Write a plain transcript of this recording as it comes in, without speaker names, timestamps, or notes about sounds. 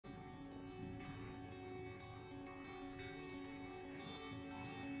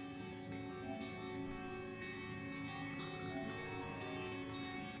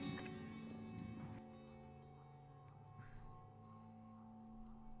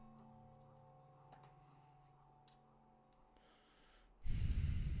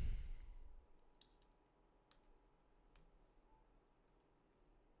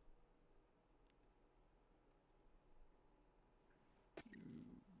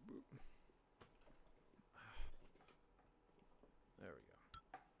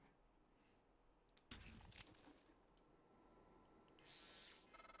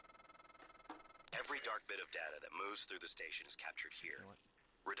dark bit of data that moves through the station is captured here. You know what?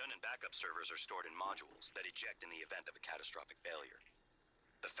 Redundant backup servers are stored in modules that eject in the event of a catastrophic failure.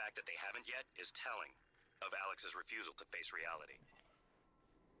 The fact that they haven't yet is telling of Alex's refusal to face reality.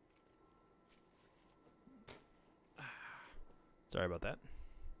 Sorry about that.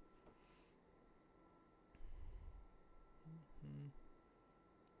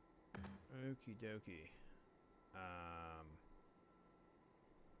 Okie dokie.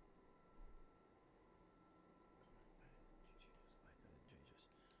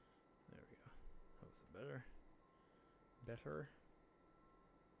 There we go. Hopefully better. Better.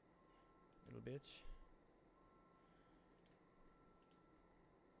 Little bitch.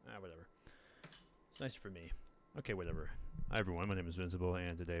 Whatever. It's nice for me. Okay, whatever. Hi everyone, my name is Invincible,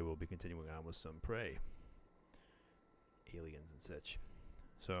 and today we'll be continuing on with some Prey. Aliens and such.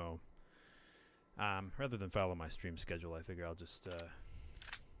 So, rather than follow my stream schedule, I figure I'll just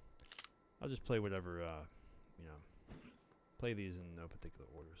play whatever, you know, play these in no particular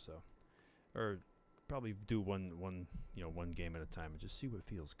order. So, or probably do one game at a time and just see what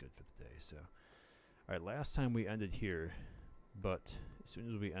feels good for the day. So, all right, last time we ended here, but as soon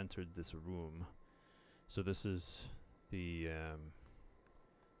as we entered this room, so this is the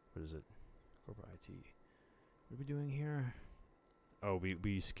what is it? Corporate IT. What are we doing here? Oh,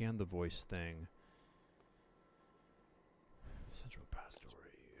 we scanned the voice thing. Central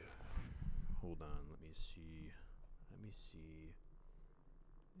repository. Hold on, let me see. Let me see.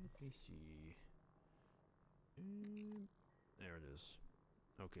 There it is.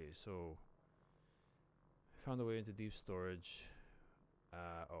 Okay, so found a way into deep storage.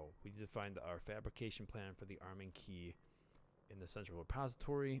 Oh, we need to find our fabrication plan for the arming key in the central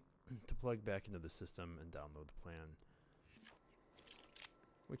repository to plug back into the system and download the plan,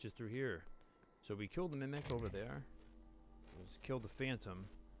 which is through here. So we killed the Mimic over there. Let's kill the Phantom.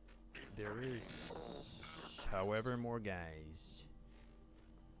 There is, however, more guys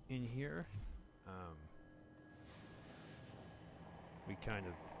in here. We kind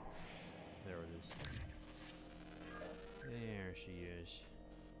of, there it is. There she is.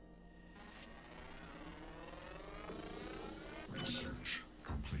 Research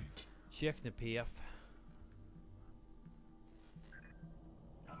complete. Check the PF.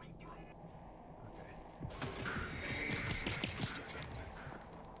 Coming through. Okay. Okay.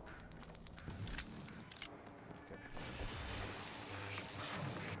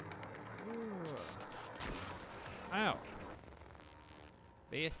 Ooh. Ow.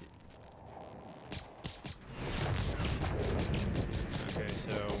 Bastard. Okay,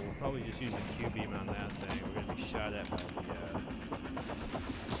 so we'll probably just use a Q-beam on that thing. We're gonna be shot at by the,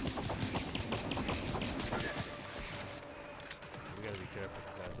 we gotta be careful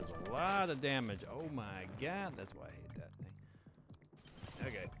because that does a lot of damage. Oh my god, that's why I hate that thing.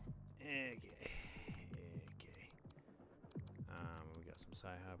 Okay. Okay. Okay. We got some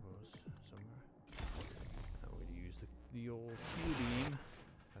Sci-Hobos somewhere. Now we're gonna use the old Q-beam.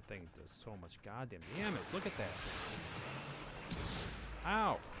 That thing does so much goddamn damage. Look at that.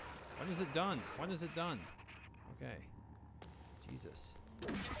 Ow! When is it done? When is it done? Okay. Jesus.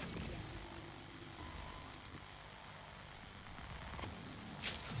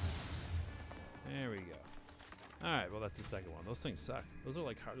 There we go. Alright, well that's the second one. Those things suck. Those are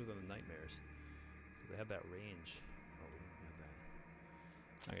like harder than the nightmares. Because they have that range. Oh, we don't have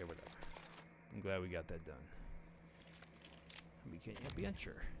that. Okay, whatever. I'm glad we got that done. We can be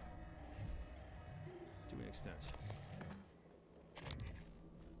unsure. To an extent.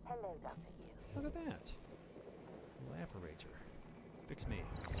 Hello, Dr. Yu. Look at that. Evaporator. Fix me.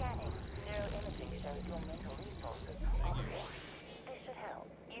 Scanning. Neuroimaging shows your mental resources. This should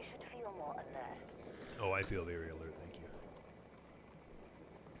help. You should feel more alert. Oh, I feel very alert, thank you.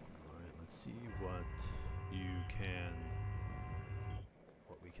 Alright, let's see what we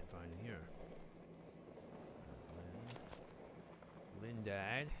can find in here. Lynn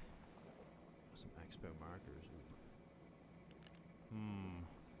died. Some expo markers.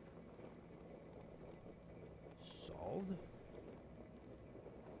 Solved?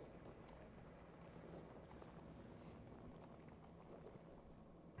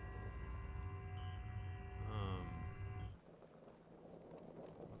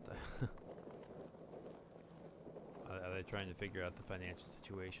 What the? Are they trying to figure out the financial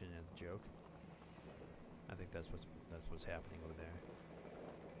situation as a joke? I think that's what's happening over there.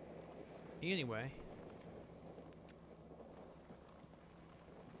 Anyway.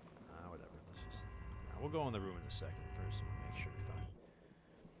 Whatever. Let's just. We'll go in the room in a second first and make sure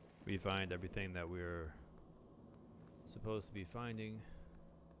we find everything that we're supposed to be finding.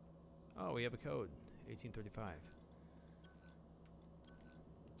 Oh, we have a code. 1835.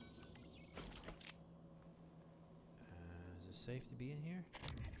 safe to be in here?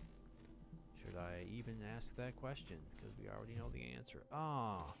 Should I even ask that question? Because we already know the answer.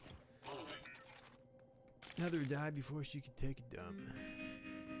 Ah. Heather died before she could take a dump.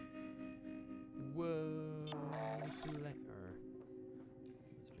 Whoa.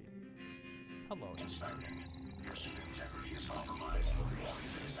 Hello. Inspecting. Your suit integrity is compromised.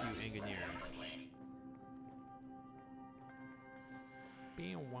 Thank you, engineer.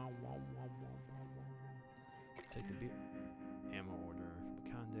 Take the beer. Ammo order from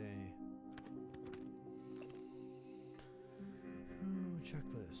Conde. Ooh,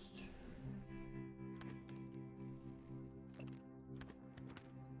 checklist.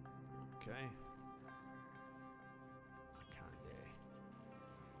 Okay. Conde.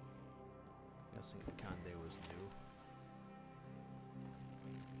 Guessing Conde was new.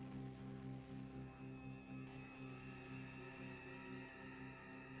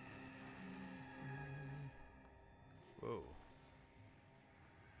 Whoa.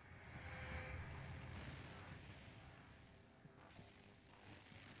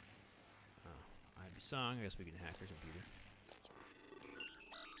 Oh, IB song. I guess we can hack her computer.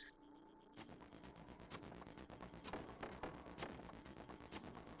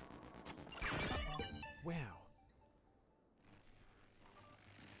 Wow.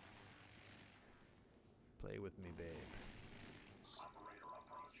 Play with me, babe.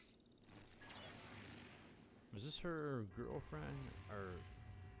 Was this her girlfriend or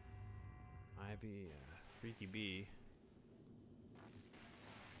Ivy, Freaky B?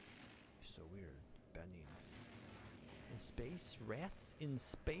 So weird. Benning. In space? Rats in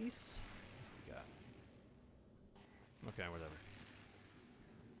space? What's he got? Okay, whatever.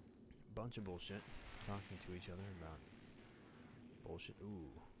 Bunch of bullshit. Talking to each other about bullshit.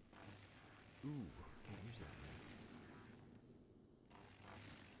 Ooh. Ooh. Can't use that, man.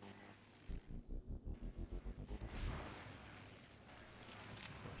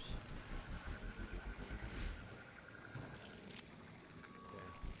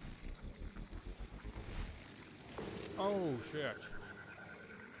 Oh shit.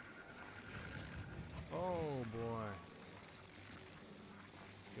 Oh boy.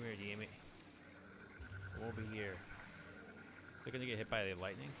 Come here, damn it. Come over here. They're gonna get hit by the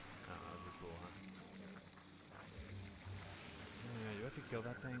lightning? Oh, that'd be cool, huh? Yeah, do I have to kill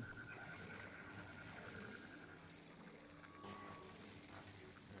that thing?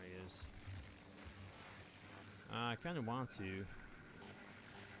 There he is. I kinda want to.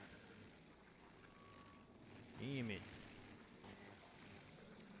 Damn it.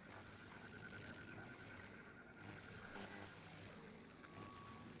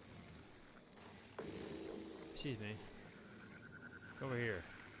 Excuse me. Come over here.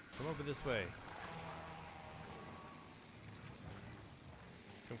 Come over this way.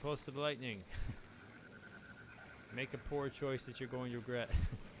 Come close to the lightning. Make a poor choice that you're going to regret.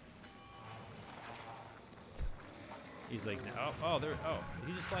 He's like, oh, there. Oh, did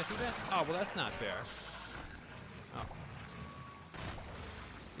he just fly through that? Oh, well, that's not fair. Oh.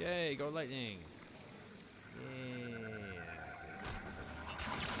 Yay, go lightning. Yeah.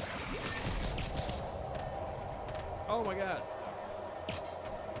 Oh my god.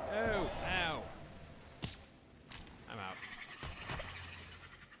 Oh, ow. I'm out.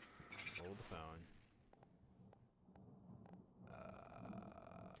 Hold the phone.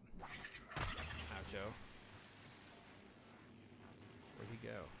 Oucho. Where'd he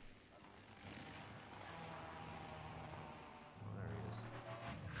go? Oh, there he is.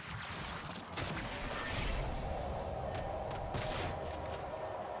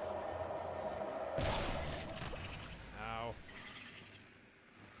 Ow.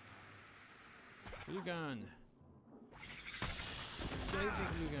 Glue gun. Save the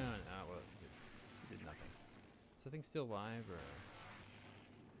glue gun. Ah, well, it did nothing. Is that thing still alive, or?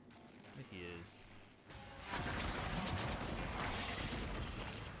 I think he is.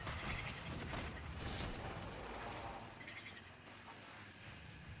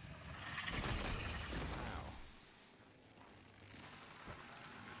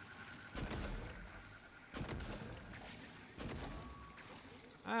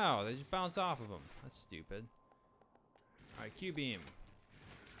 Ow, they just bounce off of them. That's stupid. Alright, Q-beam.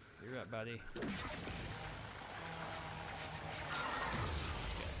 You're up, buddy. Okay.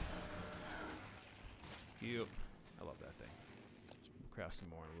 Q. I love that thing. We'll craft some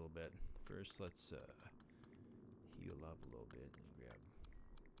more in a little bit. First, let's heal up a little bit and grab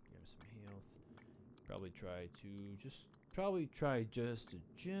some health. Probably try just to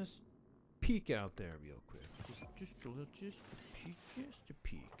peek out there real quick. Just a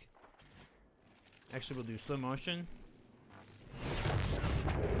peek. Actually, we'll do slow motion.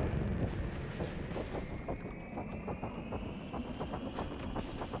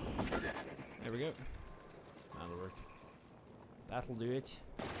 There we go. That'll work. That'll do it.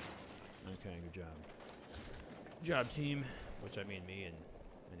 Okay, good job. Good job, team. Which I mean me and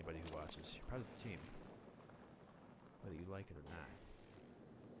anybody who watches. You're part of the team. Whether you like it or not.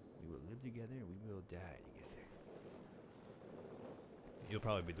 We will live together and we will die together. You'll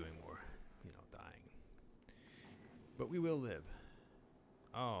probably be doing more, you know, dying. But we will live.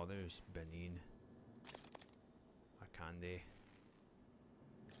 Oh, there's Benin. Akande.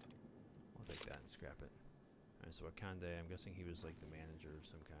 I'll take that and scrap it. Alright, so Akande, I'm guessing he was like the manager of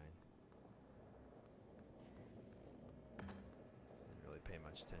some kind. Didn't really pay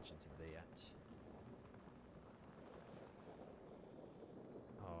much attention to that.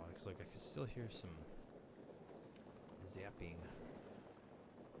 Oh, looks like I can still hear some zapping.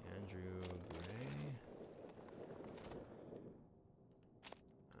 Andrew Gray.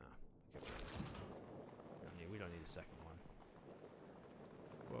 Okay. We don't need a second one.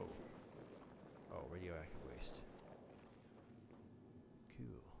 Whoa. Oh, radioactive waste.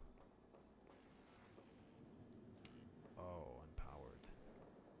 Cool. Oh, unpowered.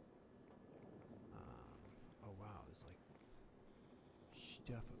 Oh wow, there's like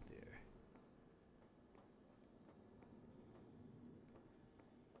stuff up there.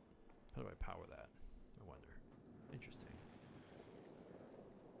 How do I power that? I wonder. Interesting.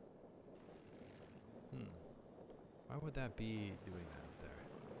 Why would that be doing that up there?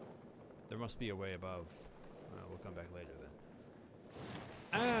 There must be a way above. We'll come back later then.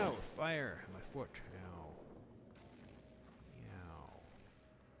 Ow! Fire! My foot. Ow. Ow.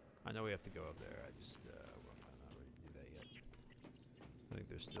 I know we have to go up there. I just, I'm not ready to do that yet. I think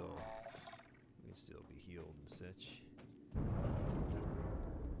there's still, we can still be healed and such.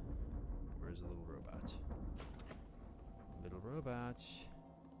 Where's the little robot? Little robot.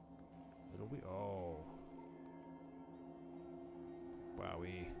 Oh.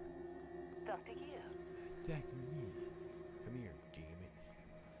 Wowie. Dr. Yu. Dr. Yu. Come here, damn it.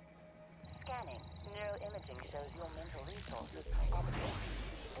 Scanning. Neuroimaging shows your mental resources plummeting.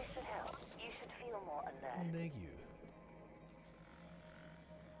 This should help. You should feel more alert. Thank you.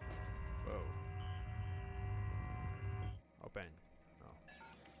 Whoa. Open. Oh.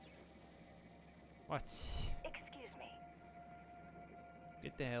 What? Excuse me.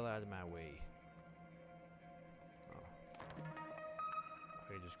 Get the hell out of my way. Oh.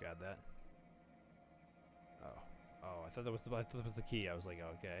 Okay, just got that. Oh. Oh, I thought that was the key. I was like,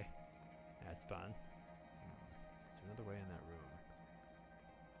 okay. That's fun. There's another way in that room.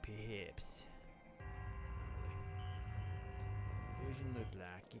 Perhaps. Doesn't look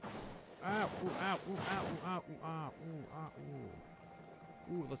like it. Ow! Ooh, ow! Ooh, ow! Ooh, ow! Ooh, ow! Ooh, ow!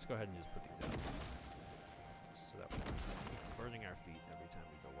 Ooh. Ooh, let's go ahead and just put these out. So that we're not burning our feet every time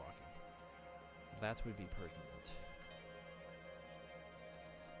we go walking. That would be pertinent.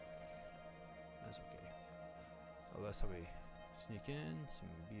 That's okay. Oh, that's how we sneak in. Some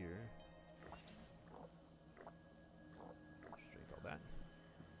beer. Just drink all that.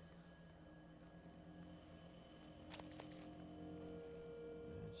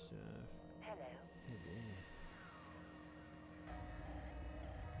 That stuff. Hello. Hello.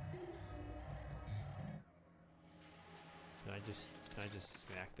 Can I just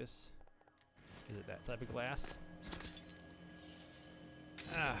smack this? Is it that type of glass?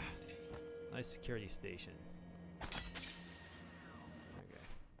 Ah, nice security station. Okay.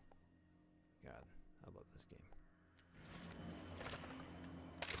 God, I love this game.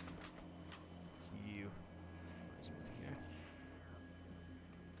 You. Something here.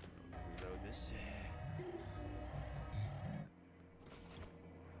 Reload this.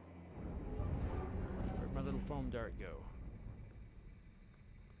 Where'd my little foam dart go?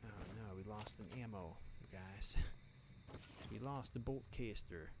 Oh no, we lost an ammo, you guys. We lost a bolt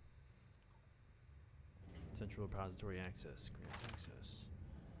caster. Central repository access. Grant access.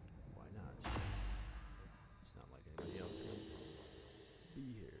 Why not? It's not like anybody else can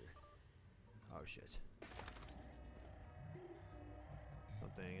be here. Oh shit.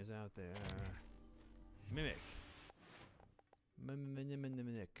 Something is out there. Mimic.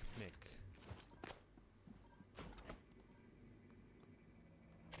 Mimic.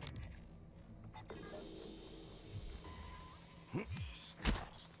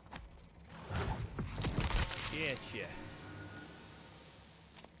 Getcha.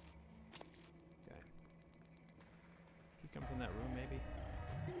 Okay. Did he come from that room, maybe?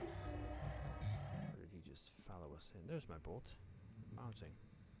 Or did he just follow us in? There's my bolt. Mounting.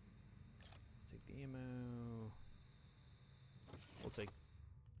 Take the ammo. We'll take...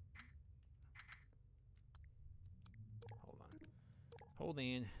 Hold on. Hold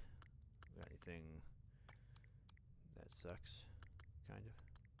in. Got anything that sucks? Kind of.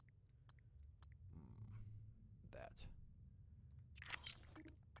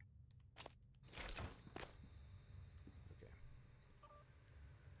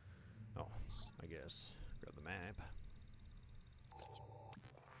 us. Grab the map.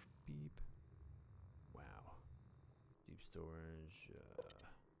 Beep. Wow. Deep storage.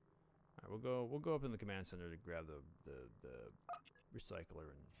 Alright, we'll go up in the command center to grab the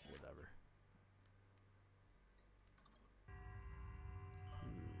recycler and whatever.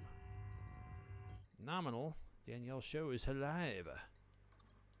 Ooh. Nominal. Danielle Show is alive.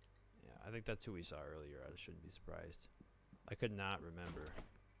 Yeah, I think that's who we saw earlier. I shouldn't be surprised. I could not remember.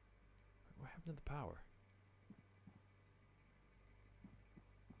 What happened to the power?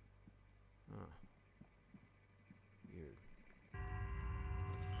 Huh. Weird. Okay,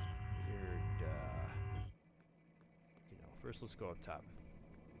 no. First, let's go up top.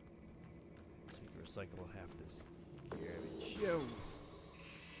 So we can recycle half this garbage. Yo!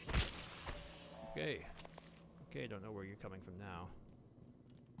 Okay. Okay, don't know where you're coming from now.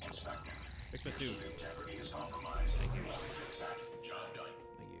 Inspecting. Fix my suit. Integrity is compromised. Thank you. Fix that. Job done.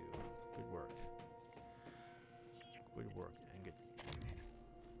 Thank you. Good work. Good work, and good.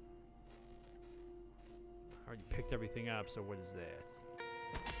 I already picked everything up, so what is that?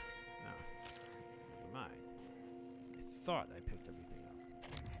 Oh. Never mind. I thought I picked everything up.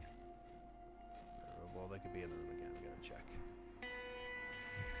 Well, they could be in the room again. We gotta check.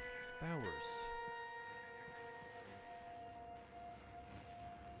 Bowers.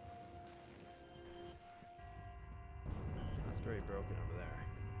 That's very broken over there.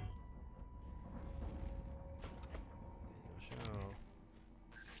 Daniel Show.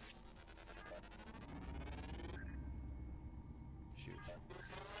 Shoot.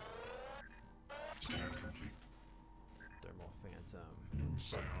 Thermal Phantom.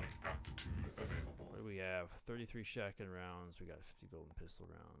 What do we have? 33 shotgun rounds. We got 50 golden pistol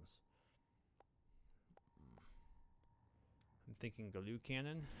rounds. I'm thinking Galoo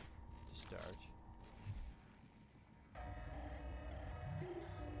cannon to start.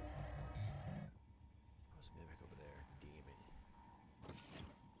 What's the back over there? Damn it.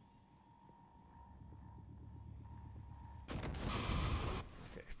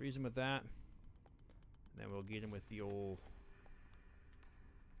 Okay, freeze him with that. And then we'll get him with the old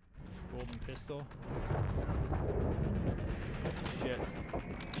golden pistol. Shit.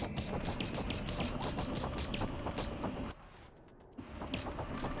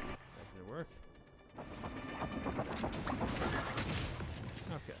 That didn't work.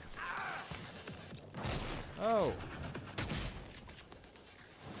 Okay. Oh!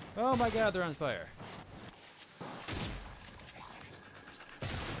 Oh my god, they're on fire.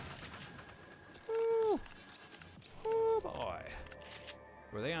 Woo! Oh boy.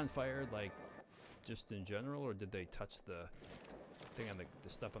 Were they on fire, like, just in general, or did they touch the thing on the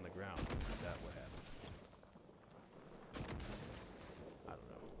stuff on the ground? Is that what happened? I don't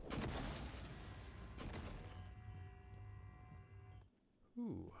know.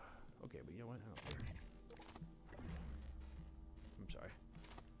 Ooh. Okay, but you know what? I don't care. I'm sorry.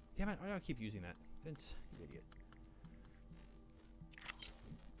 Damn it, why do I keep using that? Vince, you idiot.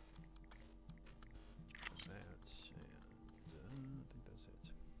 That's, and I think that's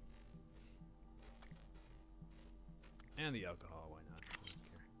it. And the alcohol, why not? I don't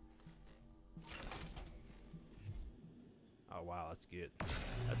care. Oh wow, that's good.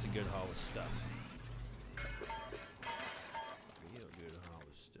 That's a good haul of stuff. Real good haul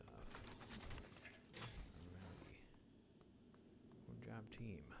of stuff. Alrighty. Good job,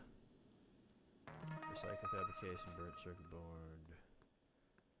 team. Recycle fabrication, burnt circuit board.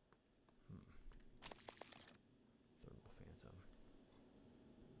 Thermal Phantom.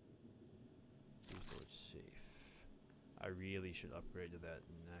 Before it's safe. I really should upgrade to that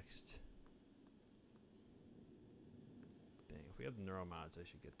next. Dang, if we have the neuromods, I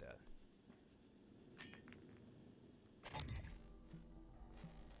should get that.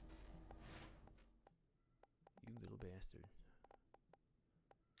 You little bastard.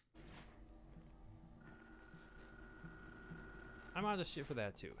 I'm out of shit for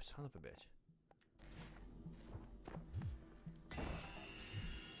that too, son of a bitch.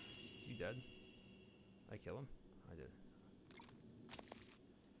 You dead? I kill him? I did.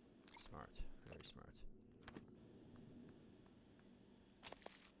 Smart. Very smart.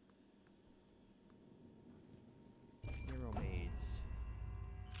 Neuro maids.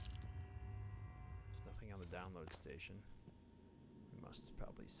 There's nothing on the download station. We must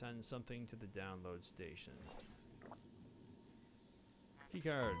probably send something to the download station.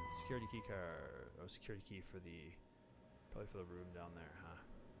 Keycard! Security keycard. Oh, security key for the... probably for the room down there, huh?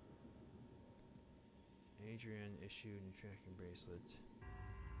 Adrian issued new tracking bracelet.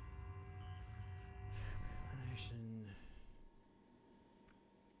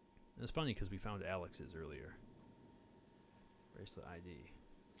 It's funny because we found Alex's earlier. Bracelet ID.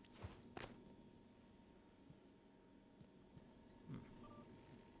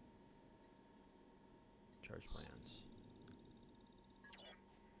 Charge plans.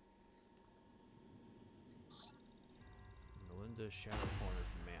 Melinda Shadow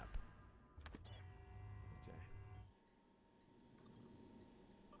Corners map. Okay.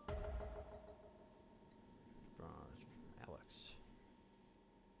 From Alex.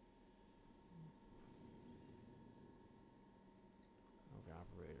 Okay,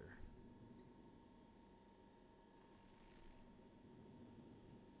 operator.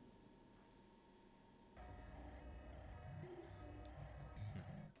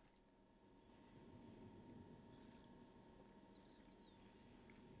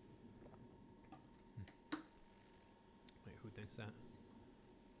 Wait, who thinks that?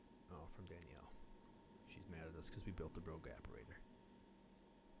 Oh, from Danielle. She's mad at us because we built the rogue operator.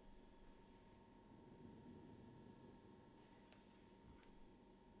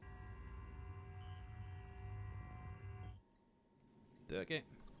 Okay.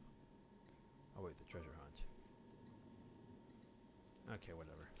 Oh wait, the treasure hunt. Okay,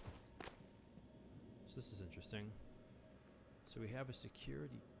 whatever. So this is interesting. So we have a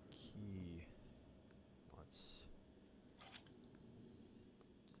security key. Let's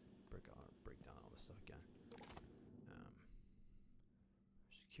break down all this stuff again.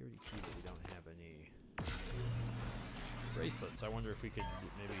 Security key, but we don't have any bracelets. I wonder if we could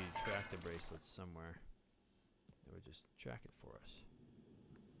maybe track the bracelets somewhere. It would just track it for us.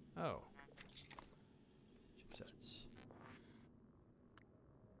 Oh. Chipsets.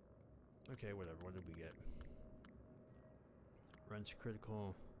 Okay, whatever. What did we get? Wrench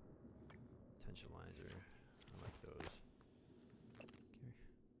critical. Potentializer. I like those. Okay.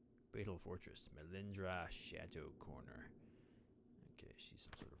 Fatal Fortress. Melindra Shadow Corner. Okay, she's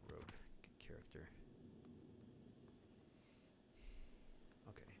some sort of rogue character.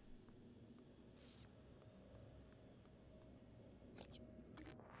 Okay.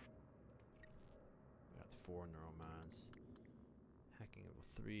 We got 4 neuromons. Hacking level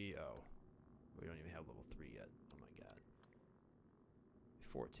 3. Oh. We don't even have level 3 yet. Oh my god.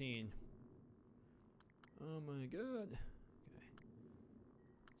 14. Oh my god. Okay.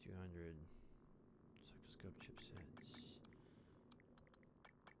 200 psychoscope chipsets.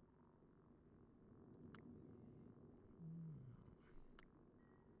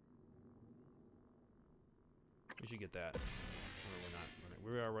 We should get that. We're not running.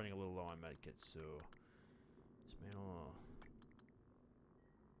 We are running a little low on medkits, so dismantle.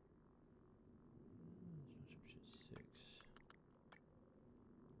 6.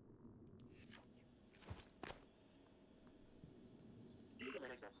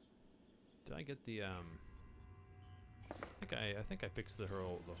 Did I get the I think I fixed the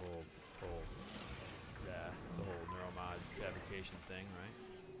whole neuromod fabrication thing, right?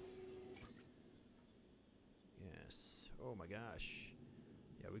 Yes. Oh my gosh.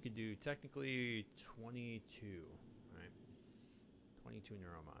 Yeah, we could do technically 22, right? 22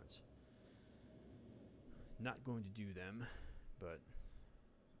 neuromons. Not going to do them, but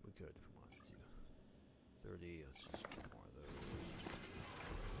we could if we wanted to. 30, let's just get more of those.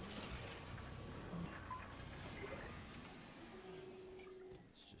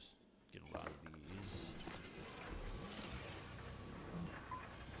 Let's just get a lot of these.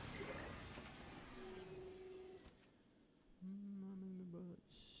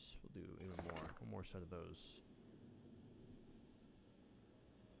 We'll do even more. One more set of those.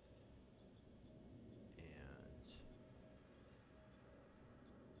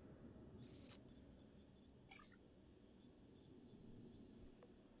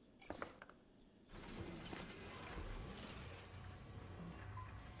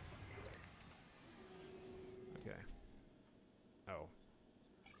 Okay. Oh.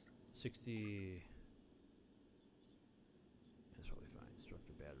 60. That's probably fine.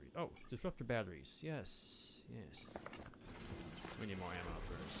 Disruptor battery. Oh, disruptor batteries. Yes. Yes. We need more ammo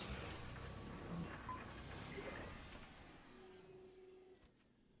first.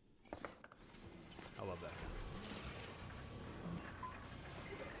 I love that gun.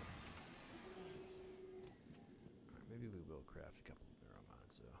 Alright, maybe we will craft a couple of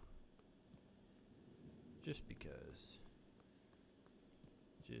neuromons, so. Just because.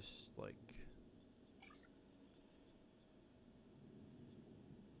 Just like.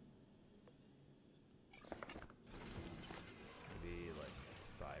 Maybe like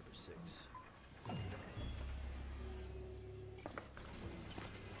 5 or 6.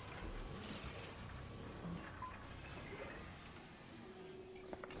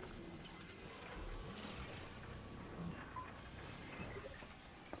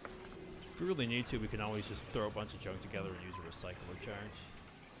 If we really need to, we can always just throw a bunch of junk together and use a recycler charge.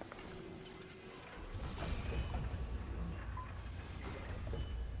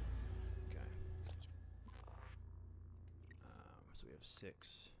 Okay. have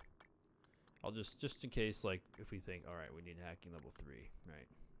 6. I'll just in case, like, if we think, all right, we need hacking level 3, right?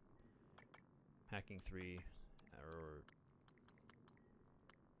 Hacking 3, or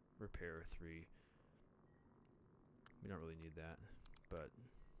repair 3. We don't really need that, but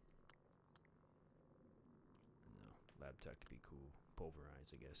no, lab tech could be cool.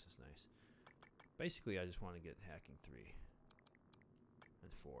 Pulverize, I guess, is nice. Basically, I just want to get hacking 3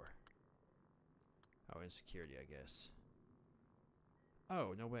 and 4. Oh, insecurity, I guess.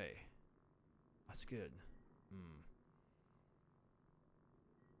 Oh, no way. That's good.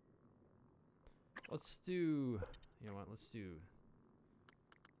 Let's do, you know what, let's do,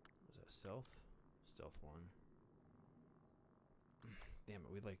 what was that, stealth? Stealth 1. Damn it,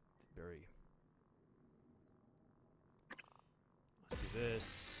 we like very, let's do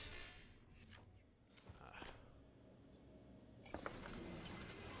this.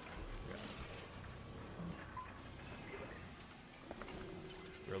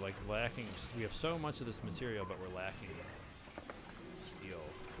 We're like lacking, we have so much of this material, but we're lacking steel.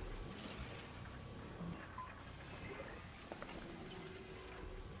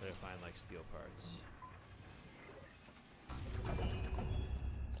 Gotta find like steel parts. Alright, whatever.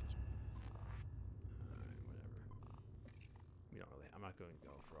 We don't really, I'm not going to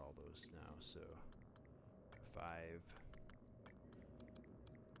go for all those now, so 5.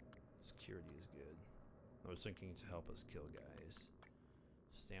 Security is good. I was thinking to help us kill guys.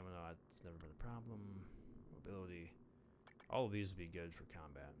 Stamina, it's never been a problem. Mobility. All of these would be good for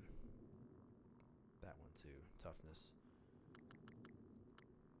combat. That one too. Toughness.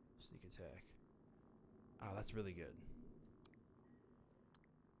 Sneak attack. Oh, that's really good.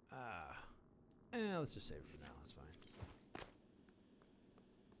 Let's just save it for now. That's fine.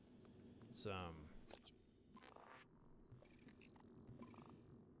 Some.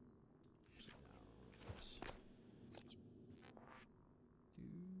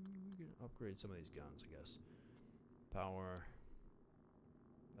 Upgrade some of these guns, I guess. Power.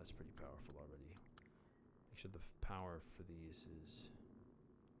 That's pretty powerful already. Make sure the power for these is.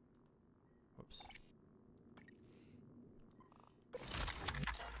 Whoops.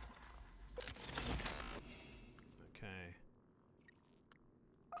 Okay.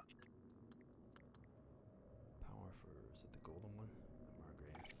 Power for, is it the golden one?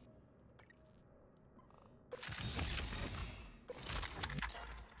 Margrave.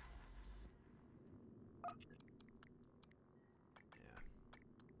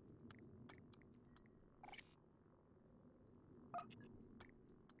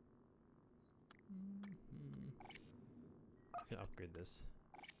 I can upgrade this.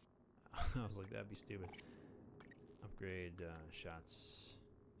 I was like, that'd be stupid. Upgrade shots,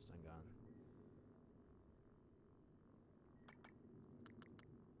 stun gun.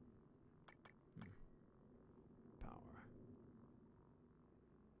 Power.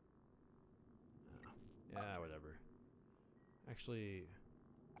 Yeah, whatever. Actually,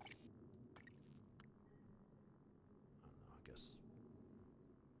 I don't know, I guess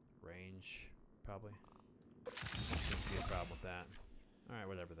range, probably. Shouldn't be a problem with that. Alright,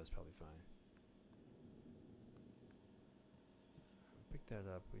 whatever, that's probably fine. Pick that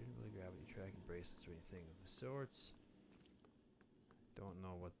up. We didn't really gravity tracking bracelets or anything of the sorts. Don't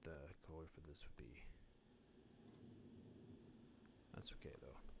know what the code for this would be. That's okay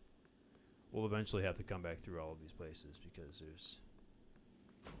though. We'll eventually have to come back through all of these places because there's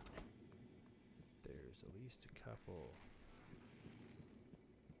at least a couple.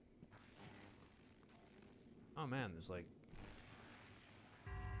 Oh man, there's like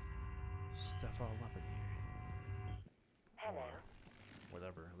stuff all up in here. Hello. Or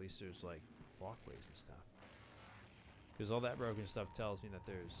whatever. At least there's like walkways and stuff. Because all that broken stuff tells me that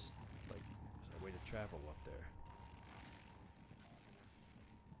there's like a way to travel up there.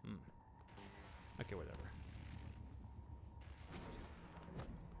 Okay, whatever.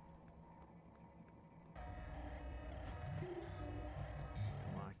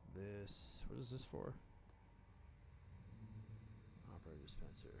 Unlock this. What is this for? Operator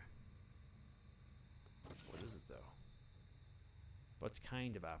dispenser. What is it though? What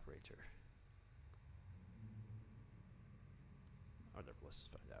kind of operator? Whatever, let's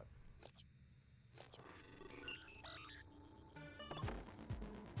just find out.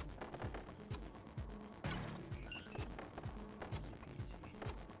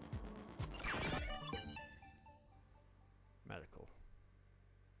 Medical.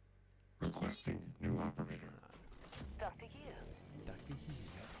 Requesting new operator. Dr. Yu. Dr. He.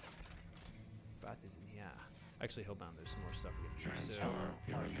 What is in here? Actually, hold on. There's some more stuff we can do. So,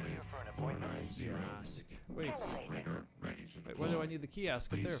 Transfer Here for an appointment. 490. kiosk. Wait. Operator ready to Wait. deploy. What do I need the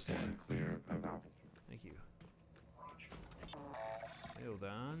kiosk up Please there for? stand clear of Alpha. Thank you. Hold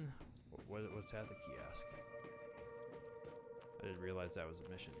on. What's at the kiosk? I didn't realize that was a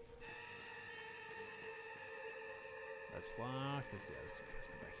mission. That's locked. Let's go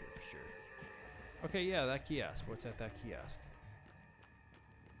back here for sure. Okay, yeah, that kiosk. What's at that kiosk?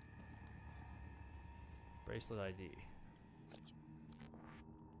 Bracelet ID. Excuse me.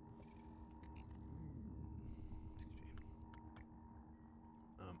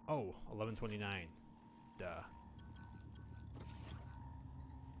 Oh, 1129. Duh.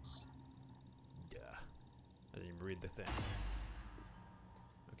 I didn't even read the thing.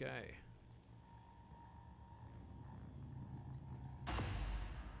 Okay.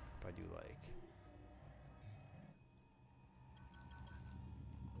 If I do like...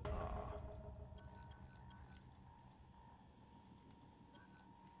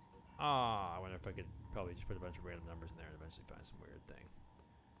 I wonder if I could probably just put a bunch of random numbers in there and eventually find some weird thing.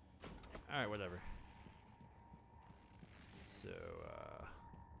 Alright, whatever. So,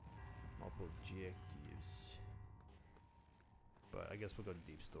 multiple objectives. But I guess we'll go to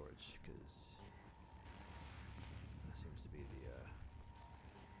deep storage, because that seems to be the,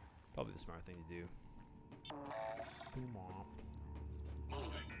 probably the smart thing to do. Boom on.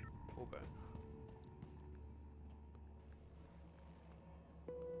 Open.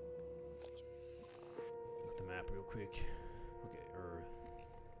 Look at the map real quick. Okay,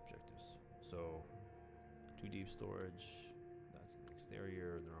 objectives. So, 2 deep storage. That's the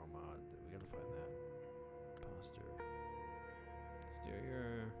exterior, neural mod. We gotta find that. Posture.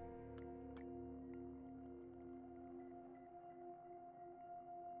 Exterior.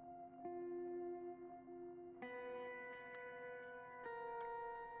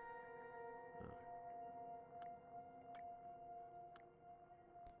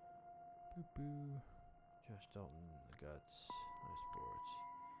 Boo boo. Josh Dalton, the guts, life sports.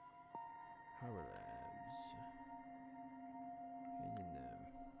 Harbor Labs. Hidden them.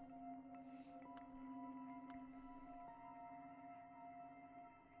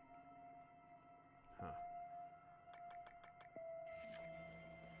 Huh.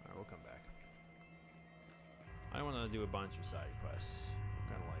 Alright, we'll come back. I want to do a bunch of side quests. I'm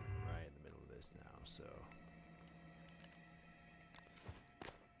kind of like right in the middle of this now, so.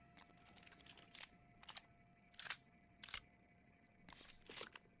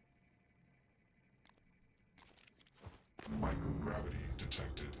 Microgravity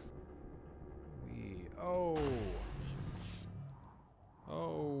detected.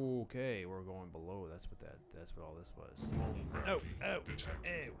 Okay, we're going below. That's what all this was. Gravity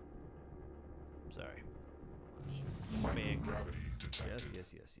detected. I'm sorry. Microgravity detected.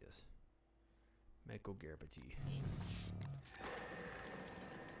 Yes. Microgravity.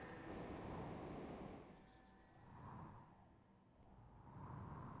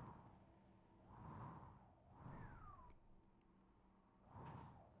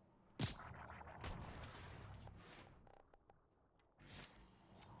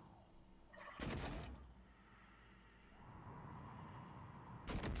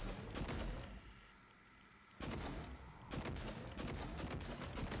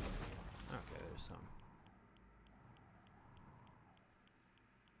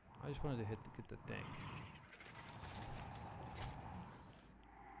 I just wanted to get the thing.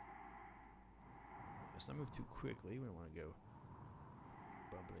 Let's not move too quickly. We don't want to go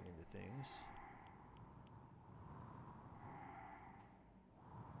bumbling into things.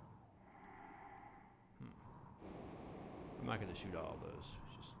 I'm not going to shoot all of those.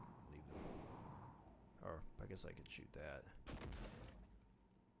 Just leave them. Or I guess I could shoot that.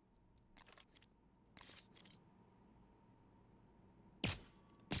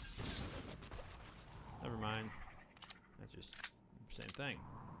 Never mind. That's just same thing.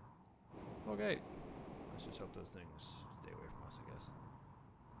 Okay. Let's just hope those things stay away from us, I guess.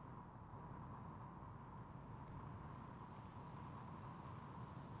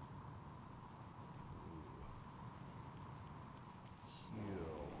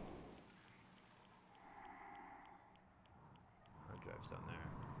 Heal. Hard drive's down there.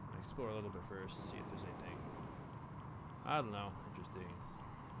 I'm gonna explore a little bit first, see if there's anything, I don't know, interesting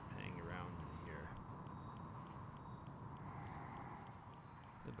hanging around in here.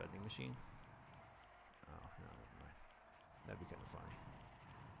 The vending machine? Oh, no, never mind. That'd be kind of funny.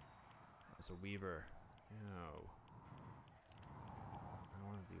 That's a weaver. No. I don't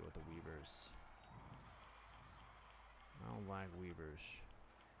want to deal with the weavers. I don't like weavers.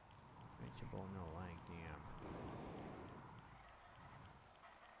 Reachable, no like, damn.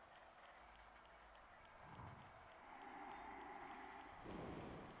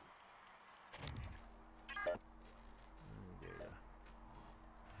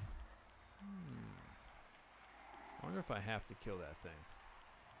 I wonder if I have to kill that thing.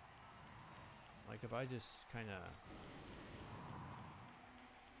 Like if I just kind of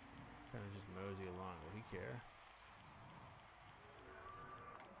just mosey along, will he care?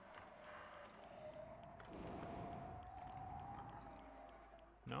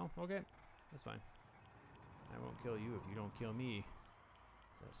 No? Okay. That's fine. I won't kill you if you don't kill me.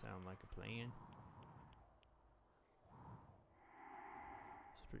 Does that sound like a plan?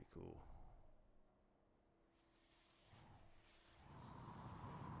 It's pretty cool.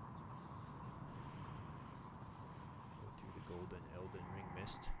 Go through the golden Elden Ring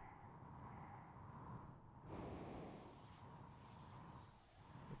mist.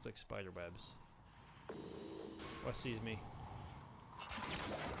 Looks like spider webs. What sees me?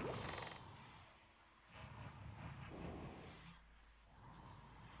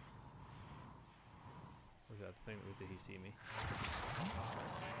 Was that the thing? Did he see me?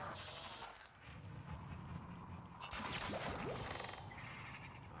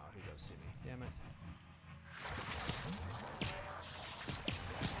 Oh, he does see me. Damn it.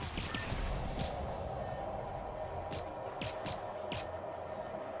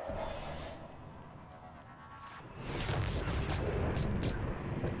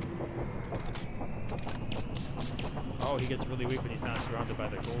 Oh, he gets really weak when he's not surrounded by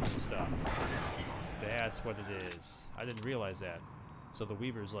the golden stuff. That's what it is. I didn't realize that. So the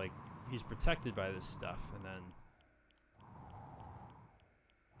Weaver's like, he's protected by this stuff, and then...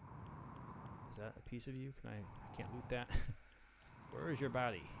 Is that a piece of you? I can't loot that? Where is your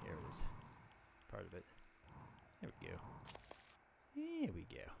body? There it is. Part of it. There we go. There we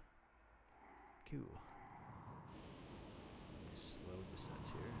go. Cool. Nice slow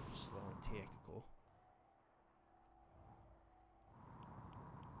descent here. Slow and tactical.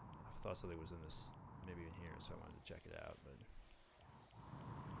 I thought something was in this, maybe in here, so I wanted to check it out, but...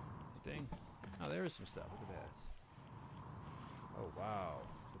 Anything? Oh, there is some stuff. Look at that. Oh, wow.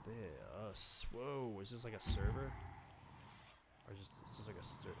 Look at there. Whoa, is this like a server? Or just, it's just like a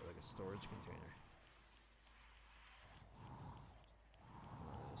storage container?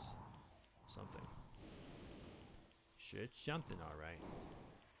 What is this? Something. Shit, something, alright.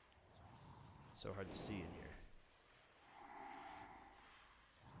 It's so hard to see in here.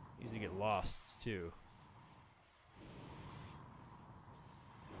 Easy to get lost, too.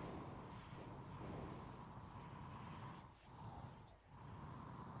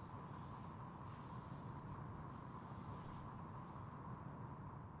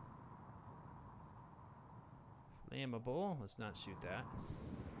 Flammable. Let's not shoot that.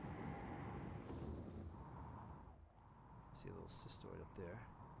 See a little cystoid up there.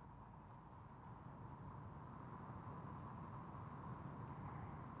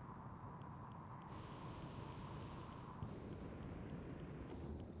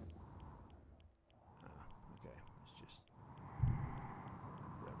 Okay, it's just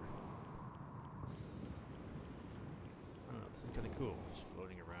whatever. I don't know, this is kind of cool. Just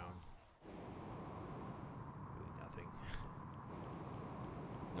floating around. Doing nothing.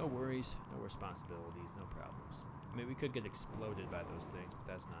 No worries, no responsibilities, no problems. I mean, we could get exploded by those things, but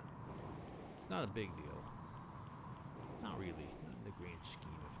that's not a big deal. Not really, not in the grand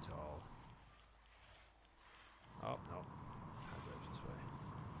scheme of it all. Oh, no. I'll drive this way.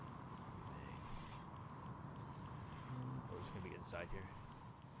 Oh, it's gonna be inside here.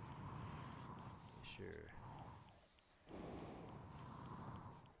 Sure.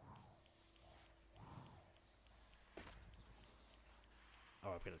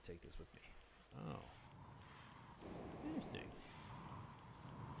 Oh, I've got to take this with me. Oh. Interesting.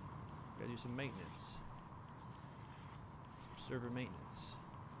 Gotta do some maintenance. Some server maintenance.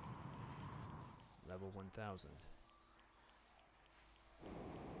 Level 1000. Oh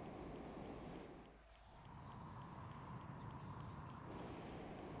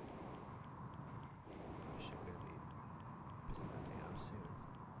shit, we're gonna be pissing that thing off soon.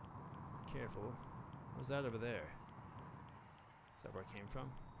 Careful. What's that over there? Is that where I came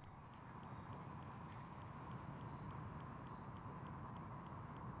from?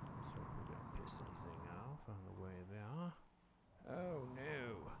 So we're gonna piss anything off on the way there. Oh no!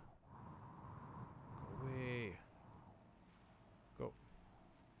 Go away. Go.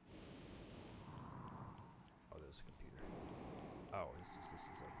 Oh, there's a computer. Oh, this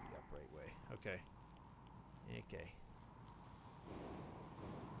is like the upright way. Okay. Okay.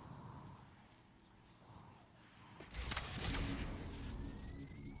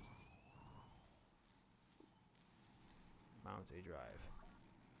 Mount a drive.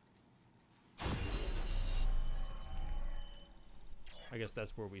 I guess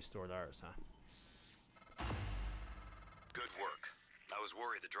that's where we stored ours, huh? Good work. I was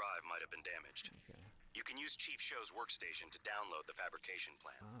worried the drive might have been damaged. Okay. You can use Chief Show's workstation to download the fabrication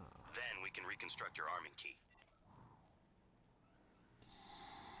plan. Then we can reconstruct your arming key.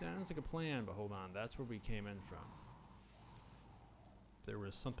 Sounds like a plan, but hold on. That's where we came in from. There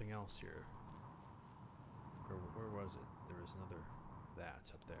was something else here. Or where was it? There was another...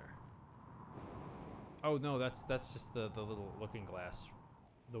 That's up there. Oh no, that's just the little looking glass,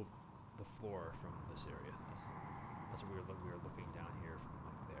 the floor from this area. That's what we were looking down here from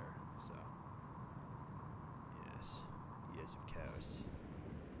like there. So yes of course.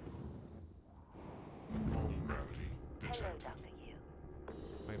 Normal gravity Hello, detected. Dr. Yu.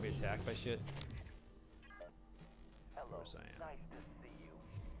 Am I gonna be attacked by shit? Hello. Of course I am. Nice to see you.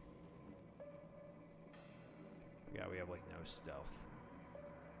 Yeah, we have like no stealth.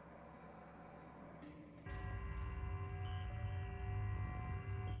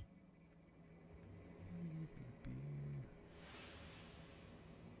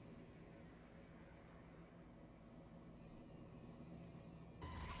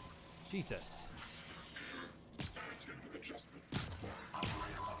 Jesus. Active adjustment.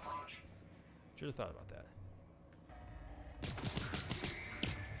 Operator approach. Should have thought about that.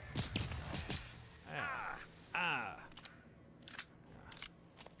 Ah. I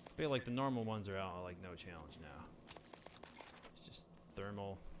feel like the normal ones are out like no challenge now. It's just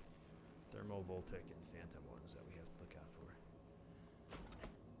thermal voltic and phantom ones that we have to look out for.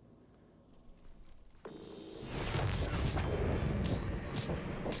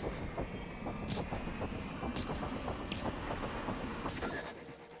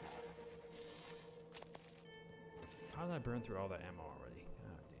 How did I burn through all that ammo already?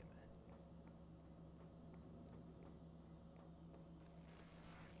 God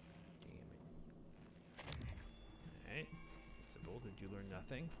damn it. Alright. Simple. Did you learn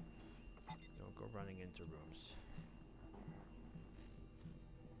nothing? Don't go running into rooms.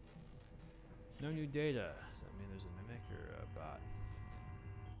 No new data. Does that mean there's a mimic or a bot?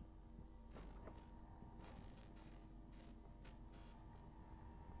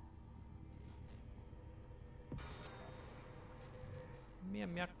 Meow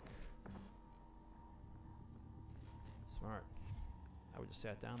meow. Smart. I would have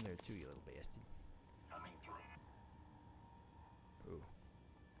sat down there too, you little bastard. Coming through. Ooh.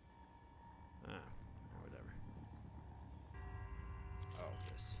 Whatever. Oh,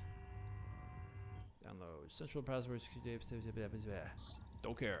 this. Download. Central passwords.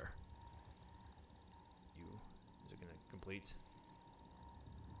 Don't care. You. Is it gonna complete?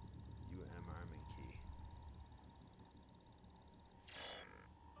 UM arming key.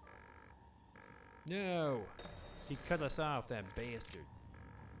 No! He cut us off, that bastard.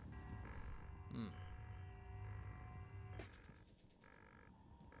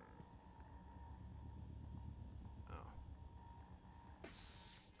 Oh.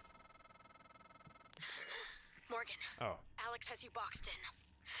 Morgan, Oh. Alex has you boxed in.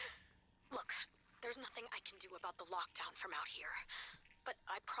 Look, there's nothing I can do about the lockdown from out here. But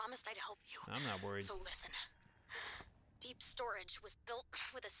I promised I'd help you. I'm not worried. So listen. Deep Storage was built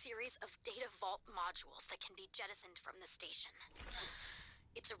with a series of data vault modules that can be jettisoned from the station.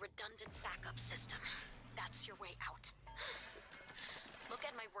 It's a redundant backup system. That's your way out. Look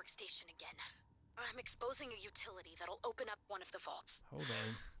at my workstation again. I'm exposing a utility that'll open up one of the vaults. Hold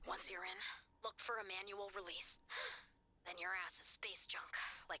on. Once you're in, look for a manual release. Then your ass is space junk,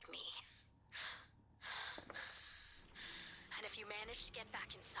 like me. And if you manage to get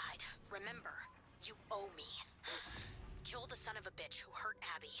back inside, remember, you owe me. Kill the son of a bitch who hurt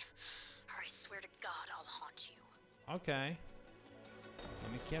Abby, or I swear to God I'll haunt you. Okay.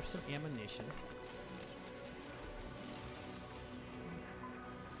 Let me keep some ammunition.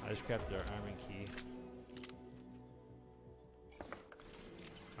 I just grabbed our arming key.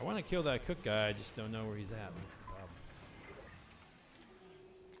 I want to kill that cook guy, I just don't know where he's at. That's the problem.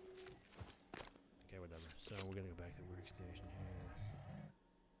 Okay, whatever. So we're gonna go back to the workstation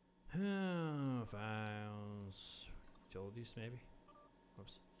here. Files. Utilities, maybe?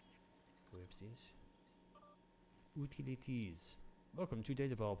 Whoops. Whoopsies. Utilities. Welcome to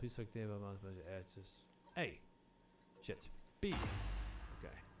Data Vault. Please select Data Vault access. A. Shit. B.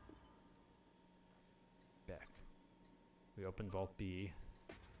 Okay. Back. We open Vault B.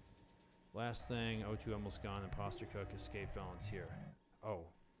 Last thing, O2 almost gone. Imposter cook, escaped volunteer.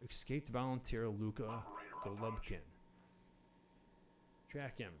 Oh. Escaped volunteer Luca Golubkin.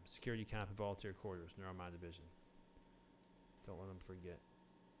 Track him. Security camp and volunteer quarters. Neuromod division. Don't let him forget.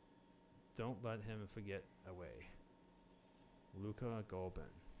 Don't let him forget away. Luca Golubin.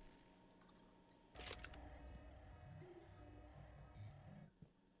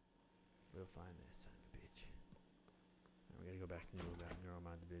 We'll find this son of a bitch. And we gotta go back to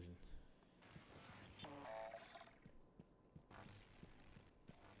Neuromod division.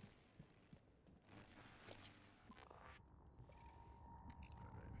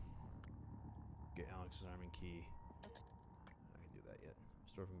 Get Alex's arm and key. I can do that yet.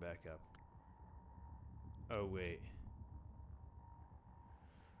 Store from backup. Oh wait.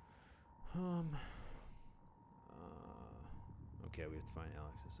 Okay, we have to find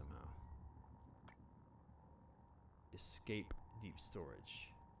Alex's somehow. Escape deep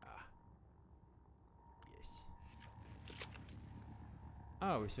storage. Ah. Yes.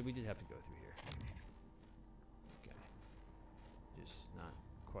 Oh, so we did have to go through here. Okay. Just not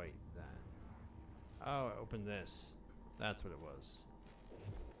quite that. Oh, I opened this. That's what it was.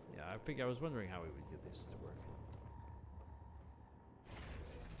 Yeah, I was wondering how we would get this to work.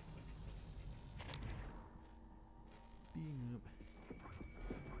 Being up.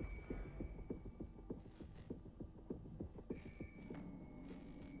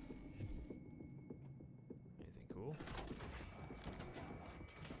 Anything cool?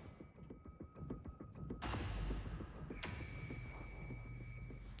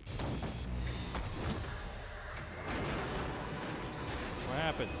 What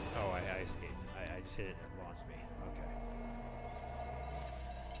happened? Oh, I escaped. I just hit it and it launched me. Okay.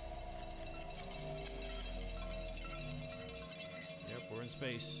 Yep, we're in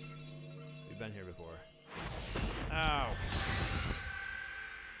space. We've been here before. Ow!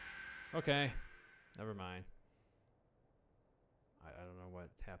 Okay. Never mind. I don't know what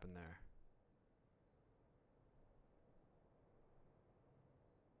happened there.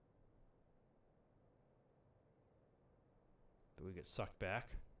 Do we get sucked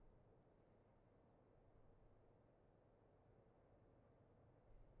back?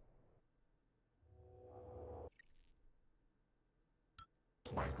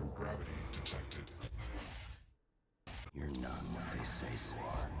 Microgravity detected. You're not what they say you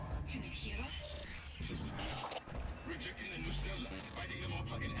are. Rejecting the new cell lines, fighting them all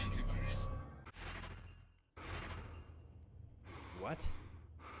plug-in antivirus. What?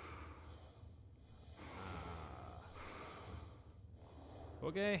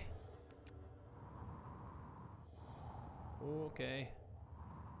 Okay. Okay.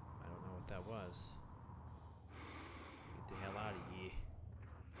 I don't know what that was. Get the hell out of here.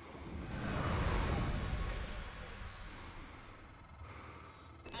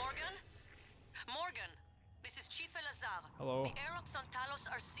 Morgan? Morgan, this is Chief Elazar. Hello. The airlocks on Talos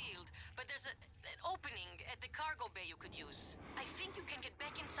are sealed, but there's an opening at the cargo bay you could use. I think you can get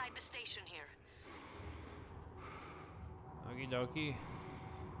back inside the station here. Okie dokie.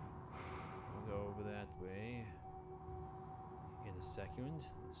 We'll go over that way in a second.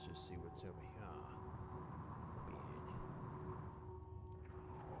 Let's just see what's over here.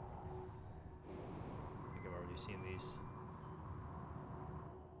 I think I've already seen these.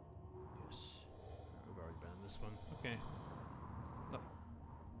 Yes. I've already been in this one. Okay. Look.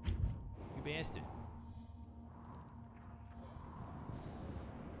 You bastard.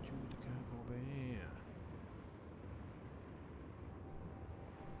 To the cargo bay.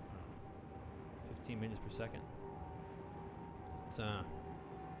 15 meters per second. It's good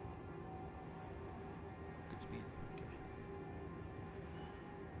speed. Okay.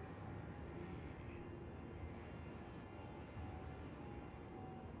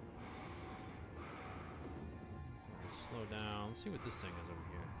 Okay, let's slow down. Let's see what this thing is over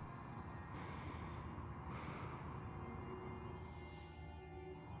here.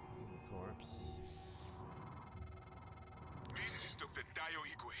 Human corpse. This is Dr. Dio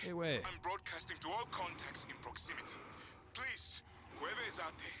Igwe. Hey, wait. I'm broadcasting to all contacts in proximity. Please, whoever is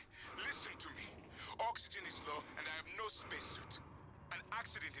out there, listen to me. Oxygen is low and I have no spacesuit. An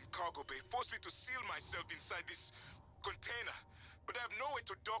accident in cargo bay forced me to seal myself inside this container, but I have nowhere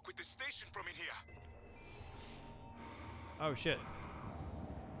to dock with the station from in here. Oh shit.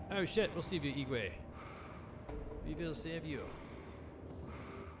 Oh shit, we'll save you, Igwe. We will save you.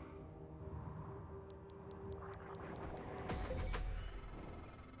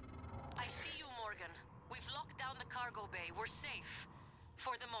 I see you, Morgan. We've locked down the cargo bay. We're safe.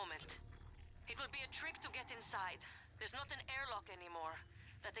 For the moment. It will be a trick to get inside. There's not an airlock anymore.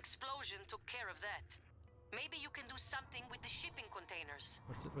 That explosion took care of that. Maybe you can do something with the shipping containers.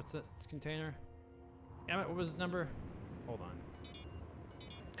 What's that container? Emmett, what was his number? Hold on.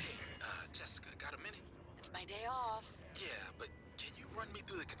 Hey, Jessica, got a minute? It's my day off. Yeah, but can you run me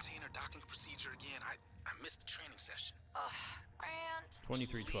through the container docking procedure again? I missed the training session. Ugh, Grant.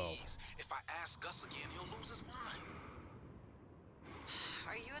 2312. Please, if I ask Gus again, he'll lose his mind.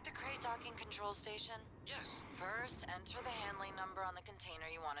 Are you at the crate docking control station? Yes. First, enter the handling number on the container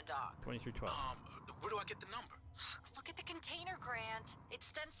you want to dock. 2312. Where do I get the number? Look at the container, Grant.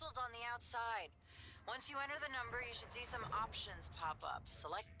 It's stenciled on the outside. Once you enter the number, you should see some options pop up.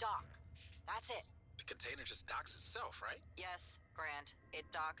 Select dock. That's it. The container just docks itself, right? Yes, Grant. It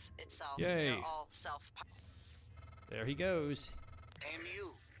docks itself. Yay. They're all self. There he goes. MU.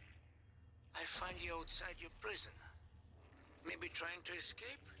 I find you outside your prison. Maybe trying to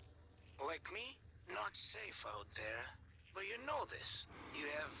escape? Like me? Not safe out there. But you know this. You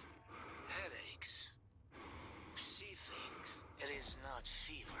have headaches. See things. It is not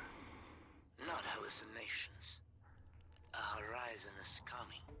fever. Not hallucinations. A horizon is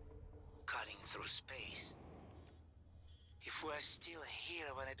coming. Cutting through space. If we're still here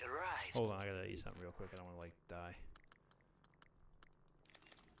when it arrives... Hold on, I gotta eat something real quick. I don't want to, like, die.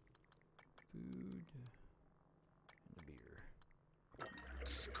 Food. And a beer.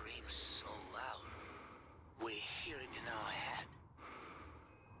 Screams so loud. We hear it in our head.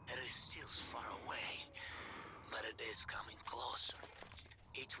 It is still far away, but it is coming closer.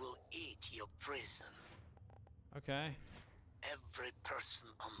 It will eat your prison. Okay. Every person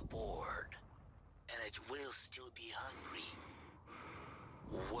on board. And it will still be hungry.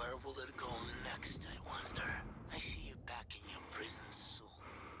 Where will it go next, I wonder? I see you back in your prison soon,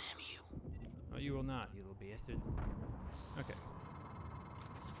 MU. Oh, you will not, you little bastard. Okay.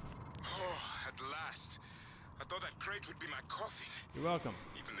 Oh, at last. I thought that crate would be my coffin. You're welcome.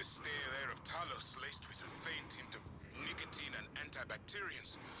 Even the stale air of Talos laced with a faint hint of nicotine and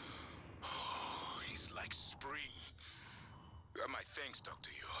antibacterians. Oh, it's like spring. My thanks,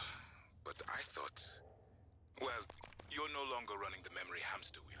 Dr. Yu. But I thought... Well, you're no longer running the memory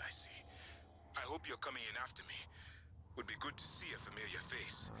hamster wheel, I see. I hope you're coming in after me. Would be good to see a familiar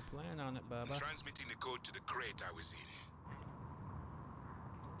face. I plan on it, I'm Baba. transmitting the code to the crate I was in.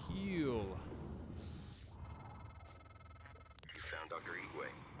 Cool. You found Dr.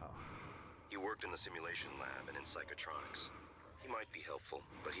 Igwe. Oh. He worked in the simulation lab and in psychotronics. He might be helpful,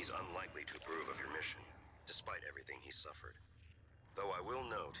 but he's unlikely to approve of your mission, despite everything he's suffered. Though I will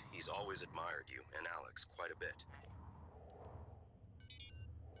note, he's always admired you and Alex quite a bit.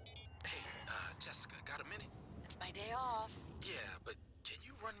 Hey, Jessica, got a minute? It's my day off. Yeah, but can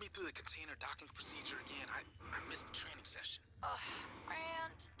you run me through the container docking procedure again? I missed the training session. Ugh,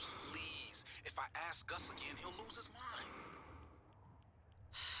 Grant. Please, if I ask Gus again, he'll lose his mind.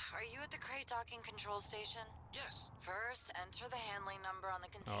 Are you at the crate docking control station? Yes. First, enter the handling number on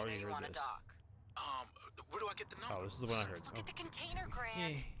the container already you heard want to this. dock. Where do I get the number? Oh, this is the one I heard. Look Oh. at the container,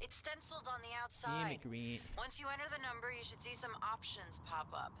 Grant. Yeah. It's stenciled on the Damn outside. it, Grant. Once you enter the number, you should see some options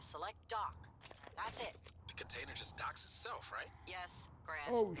pop up. Select dock. That's it. The container just docks itself, right? Yes,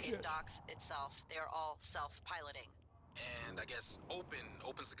 Grant. Oh, shit. It docks itself. They are all self-piloting. And I guess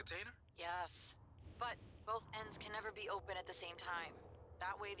opens the container? Yes. But both ends can never be open at the same time.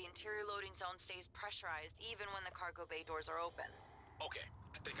 That way the interior loading zone stays pressurized even when the cargo bay doors are open. Okay,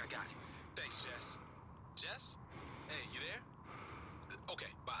 I think I got it. Thanks, Jess. Jess? Hey, you there?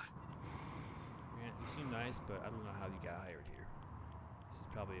 Okay, bye. Grant, you seem nice, but I don't know how you got hired here. This is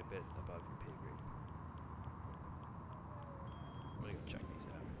probably a bit above your pay grade. I'm gonna go check these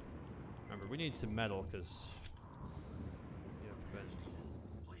out. Remember, we need some metal because we have been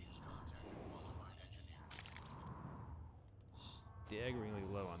staggeringly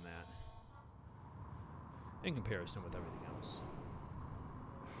low on that in comparison with everything else.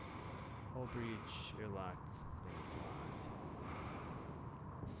 Hull breach, airlock, things locked.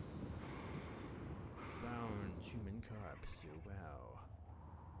 Found human corpse. Oh, wow.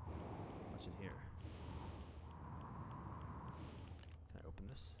 What's in here? Can I open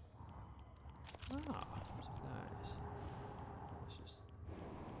this? Ah, some supplies. Let's just.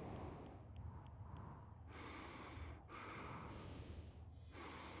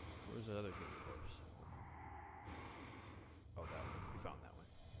 Where's the other human corpse? Oh, that one. We found that one.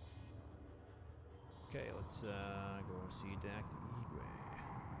 Okay, let's go see Dr. Igwe.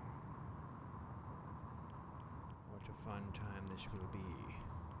 What a fun time this will be.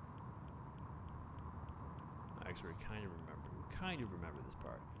 Actually, we kind of remember this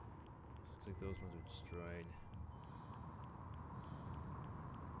part. Looks like those ones are destroyed.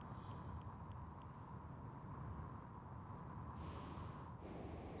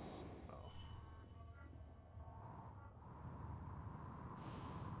 Oh.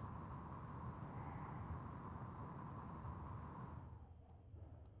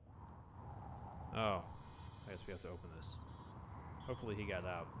 Oh, I guess we have to open this. Hopefully he got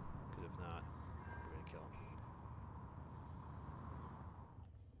out, because if not, we're gonna kill him.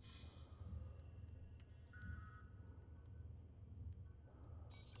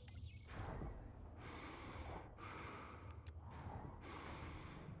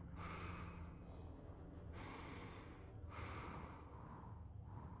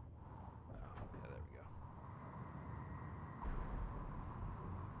 Oh, yeah, there we go.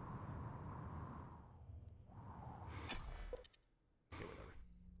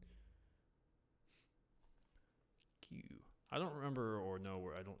 I don't remember or know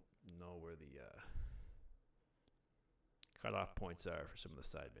where I don't know where the cutoff points are for some of the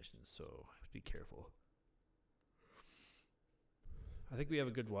side missions, so be careful. I think we have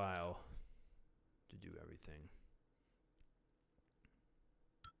a good while to do everything.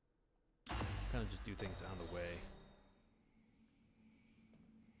 Kind of just do things on the way.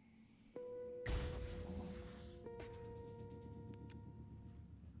 I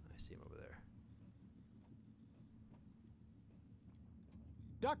see him over there.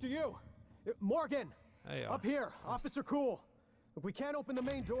 Dr. Yu! Morgan! Hey, up here! Officer Cool! Look, we can't open the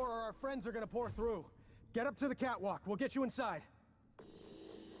main door or our friends are gonna pour through. Get up to the catwalk. We'll get you inside.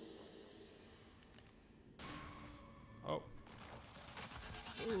 Oh.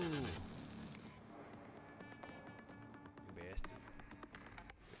 Ooh. You bastard.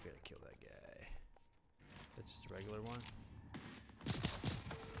 We gotta kill that guy. That's just a regular one?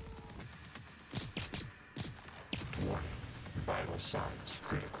 Vital signs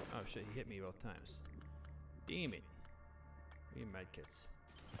critical. Oh shit, he hit me both times. Damn it. We need medkits.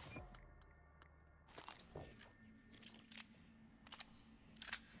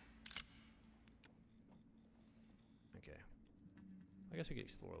 Okay. I guess we could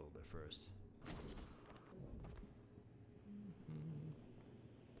explore a little bit first.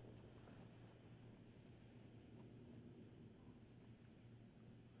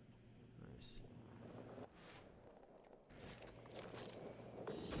 Nice.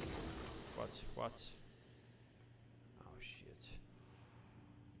 What? Oh shit.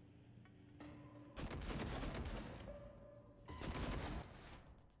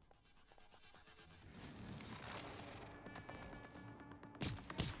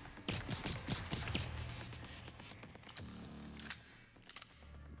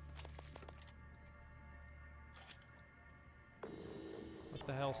 What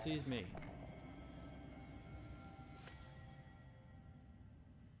the hell sees me?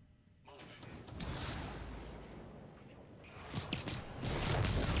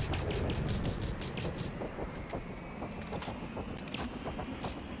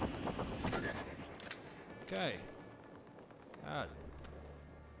 Okay. God.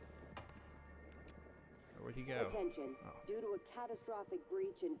 Where'd he go? Attention. Oh. Due to a catastrophic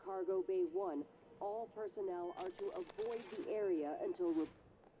breach in Cargo Bay 1, all personnel are to avoid the area until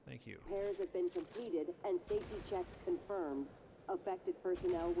Thank you. repairs have been completed and safety checks confirmed. Affected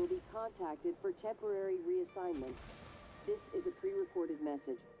personnel will be contacted for temporary reassignment. This is a pre-recorded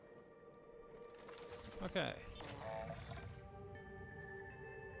message. Okay.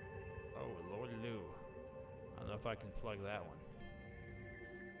 Oh, Lordy Lou. I don't know if I can plug that one.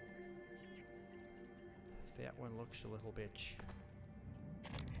 That one looks a little bitch.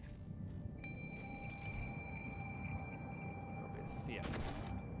 A little bit thick.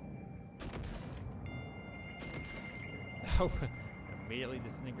 Oh, immediately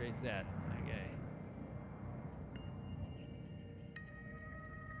disintegrates that. Okay.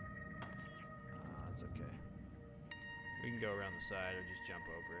 That's okay. We can go around the side or just jump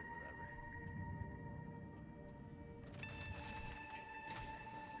over it, whatever.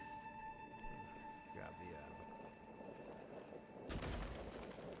 Grab the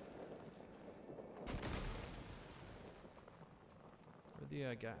where'd the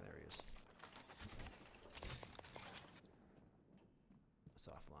guy? There he is. It's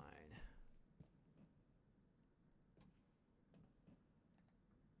offline.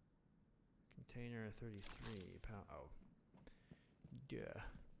 Container 33 pound. Oh. Yeah.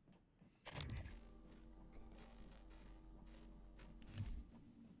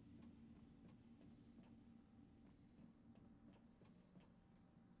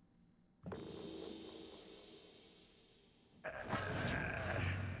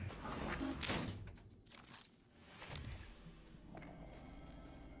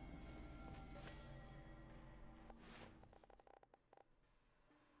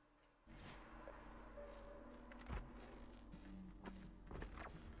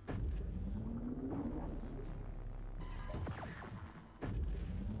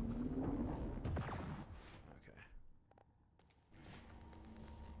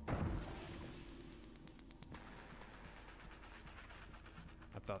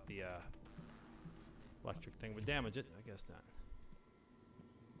 Thought the electric thing would damage it. I guess not.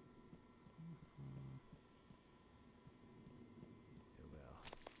 It will.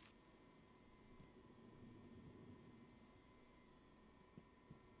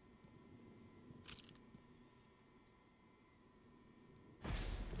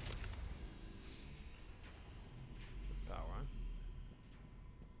 Power on.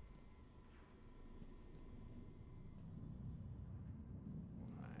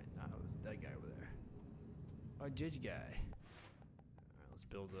 That guy over there. Oh, Judge guy.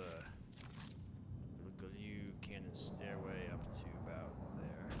 build a little glue cannon stairway up to about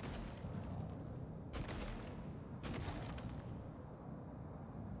there.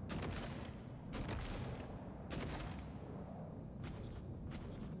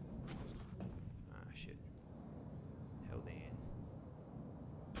 Ah, shit. Held in.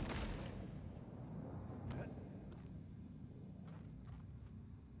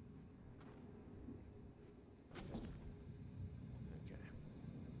 Okay.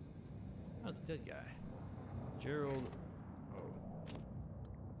 How's the dead guy? Gerald. Oh.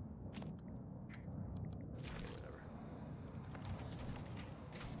 Okay, whatever.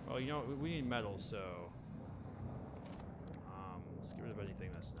 Well, you know, we need metal, so. Let's get rid of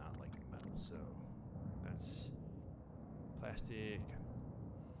anything that's not like metal, so. That's plastic.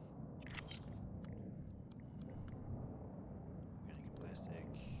 Organic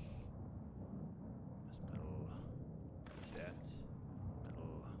plastic. That's metal. That.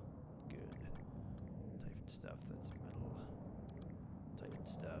 Metal. Good. Typhon stuff. That's metal. Typhon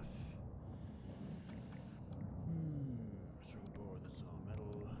stuff. Circuit board. That's all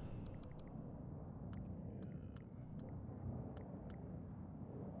metal.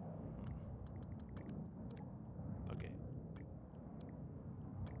 Okay.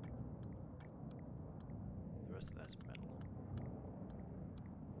 The rest of that's metal.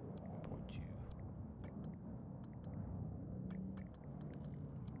 1.2. Oops.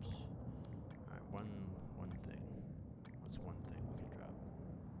 Alright, one thing. What's one thing we can drop?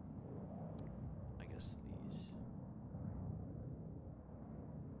 I guess these.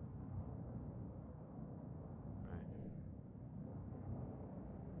 Right.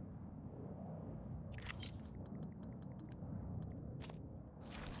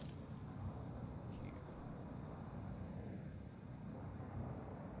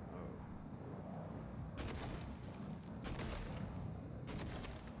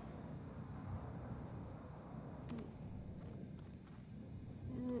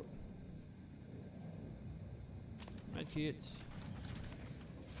 Medkits.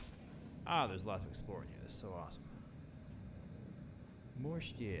 Ah, there's lots to explore in here. This is so awesome. More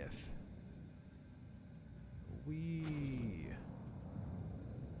stuff. We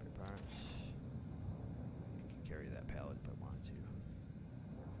parts. I can carry that pallet if I want to.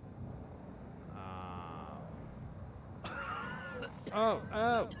 Oh.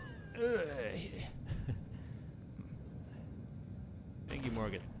 Ugh. Thank you,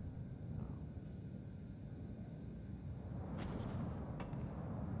 Morgan.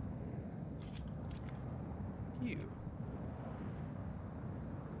 You.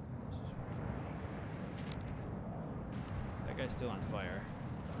 That guy's still on fire.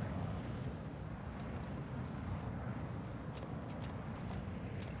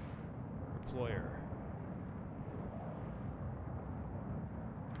 Employer.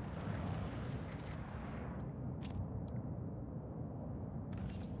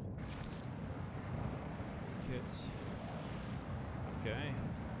 Kits. Okay.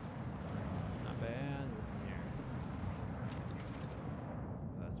 Not bad. What's in here?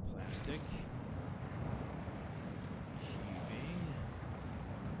 That's plastic. Sheeving.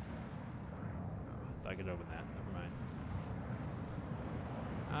 Oh, I could open that. Never mind.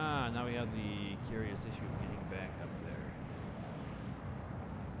 Ah, now we have the curious issue of getting back up there.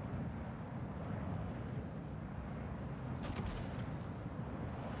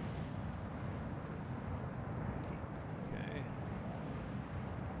 Okay.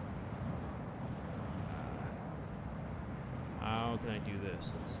 How can I do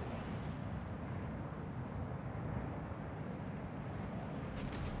this? Let's see.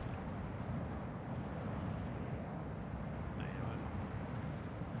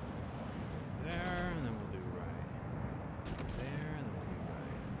 There, and then we'll do right. There, and then we'll do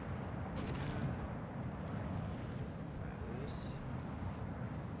right. Try this.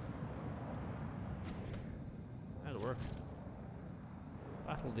 That'll work.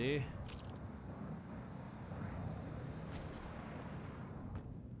 That'll do.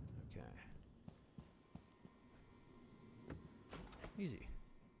 Okay. Easy.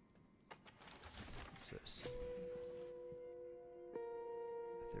 What's this?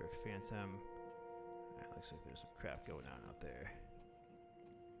 Etheric Phantom. Looks like there's some crap going on out there.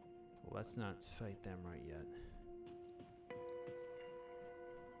 Well, let's not fight them right yet.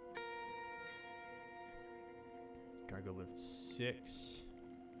 Cargo lift 6.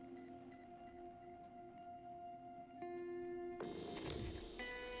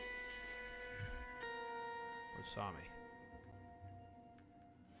 Or saw me.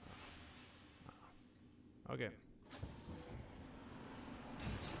 Oh. Okay.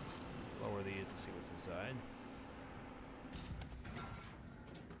 Lower these and see what's inside.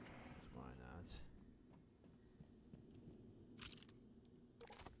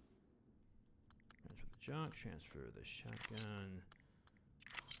 junk. Transfer the shotgun.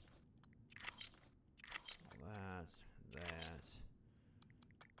 That.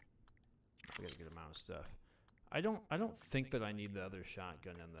 We got a good amount of stuff. I don't think that I need the other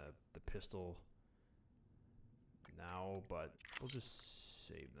shotgun and the pistol now, but we'll just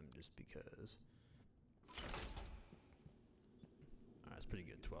save them just because. That's pretty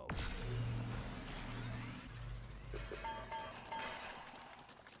good. 12.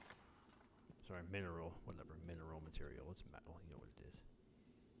 Sorry, mineral, whatever, mineral material. It's metal. You know what it is.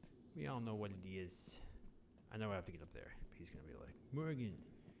 We all know what it is. I know I have to get up there. He's gonna be like, Morgan,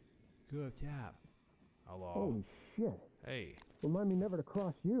 go up top. Hello. Holy shit. Hey. Remind me never to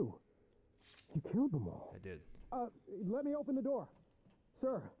cross you. You killed them all. I did. Let me open the door.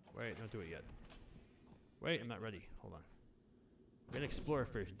 Sir. Wait, don't do it yet. Wait, I'm not ready. Hold on. We gotta explore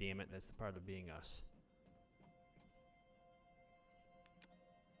first, damn it. That's the part of being us.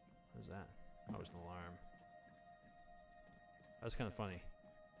 What was that? That was an alarm. That was kind of funny.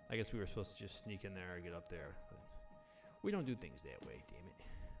 I guess we were supposed to just sneak in there or get up there. But we don't do things that way, damn it.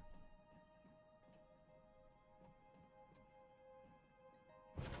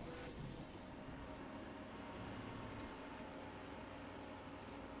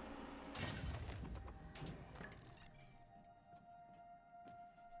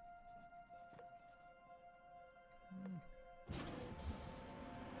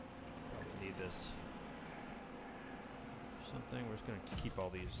 Probably need this. Something. We're just going to keep all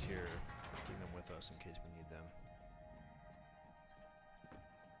these here, bring them with us in case we need them.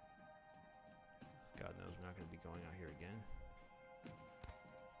 God knows we're not going to be going out here again.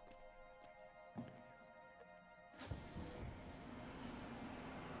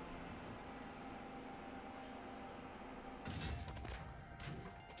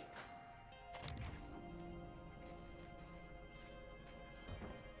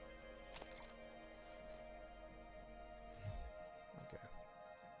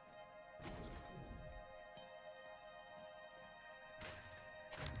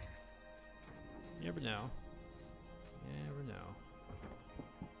 You never know. You never know.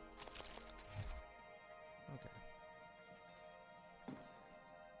 Okay.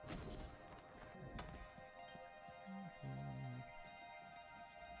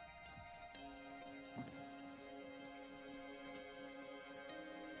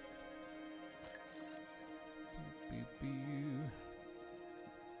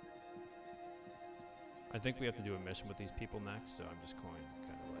 I think we have to do a mission with these people next, so I'm just going to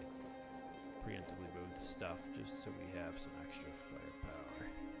kind of like preemptively move the stuff just so we have some extra firepower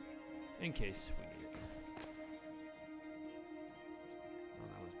in case we need it. Oh,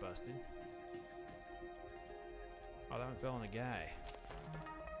 that one's busted. Oh, that one fell on a guy.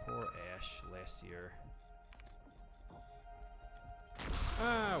 Poor Ash last year.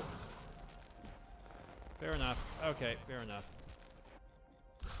 Oh! Fair enough. Okay, fair enough.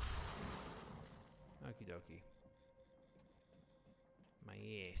 Okie dokie. My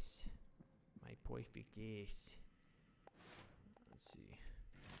ass. My perfect ass. Let's see.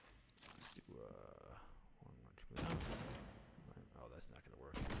 Let's do one more. Oh, that's not gonna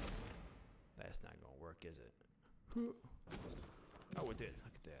work. That's not gonna work, is it? Oh, it did.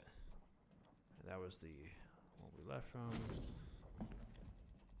 Look at that. And that was the one we left from.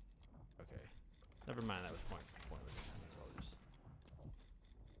 Okay. Never mind. That was pointless. So I'll just.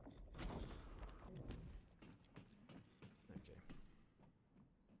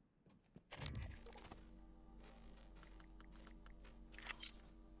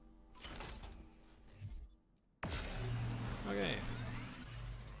 Okay.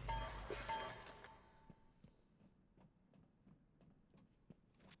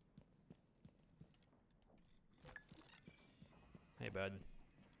 Hey, bud.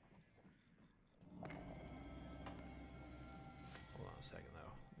 Hold on a second, though.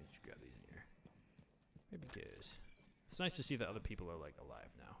 Let me just grab these in here. Maybe because it's nice to see that other people are, like,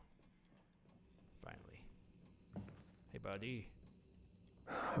 alive now. Finally. Hey, buddy.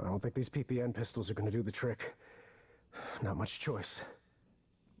 I don't think these PPN pistols are gonna do the trick. Not much choice.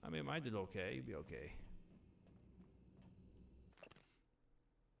 I mean, mine did okay. You'd be okay.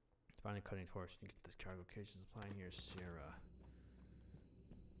 Find a cutting torch and get this cargo cage supply in here, Sarah.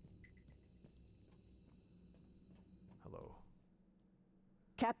 Hello.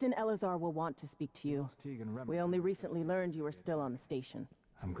 Captain Elazar will want to speak to you. We only recently learned you were still on the station.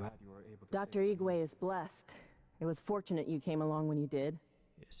 I'm glad you were able to. Dr. Igwe is blessed. It was fortunate you came along when you did.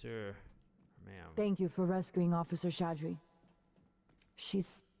 Yes, sir. Ma'am. Thank you for rescuing Officer Shadri.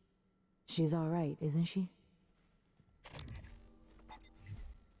 She's all right, isn't she?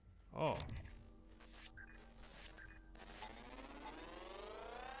 Oh.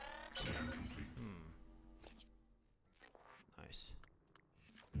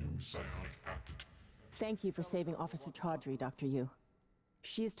 Thank you for saving Officer Chaudhry, Dr. Yu.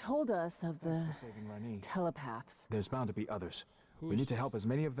 She's told us of the telepaths. There's bound to be others. We need to help as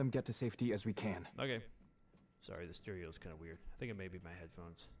many of them get to safety as we can. Okay. Sorry, the stereo is kind of weird. I think it may be my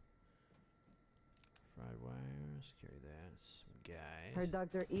headphones. Fried wires, carry that. Some guys. Heard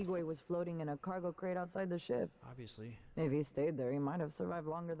Dr. Igwe was floating in a cargo crate outside the ship. Obviously. If he stayed there, he might have survived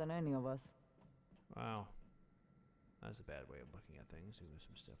longer than any of us. Wow. That's a bad way of looking at things. Ooh, there's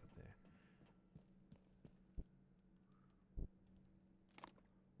some stuff up there.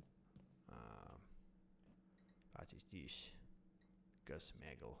 Wat is dies? Gus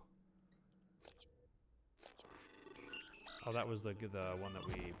Magel. Oh, that was the one that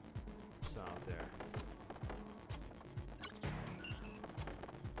we saw up there.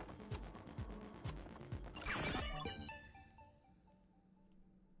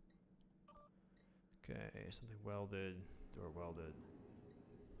 Okay, something welded, door welded,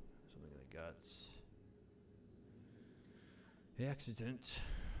 something in the guts. Accident,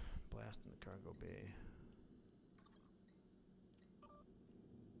 blast in the cargo bay.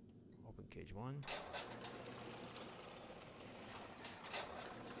 Open cage 1.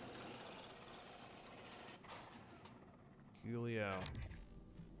 Coolio.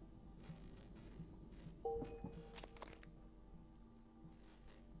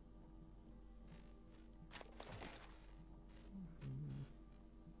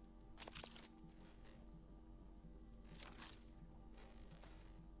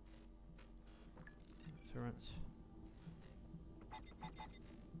 Assurance.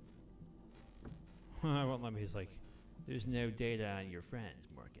 I won't let me. He's like, there's no data on your friends,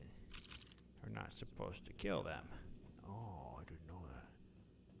 Morgan. We're not supposed to kill them. Oh, I didn't know that.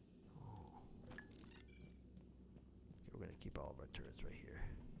 Oh. Okay, we're gonna keep all of our turrets right here.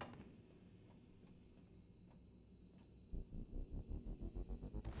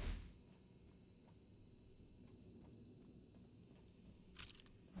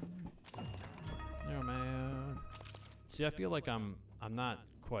 Yeah, man. See, I feel like I'm not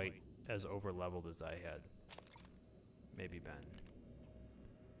quite as over leveled as I had maybe been,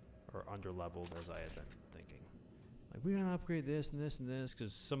 or under leveled as I had been thinking. Like, we're gonna upgrade this and this and this,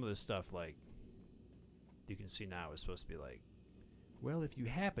 because some of this stuff, like, you can see now, is supposed to be like, well, if you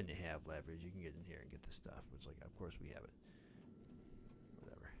happen to have leverage, you can get in here and get this stuff. Which, like, of course we have it.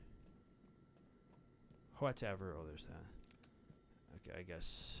 Whatever. Whatever. Oh, there's that. Okay, I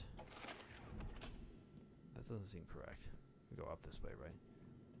guess that doesn't seem correct. We go up this way, right?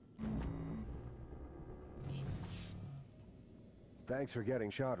 Thanks for getting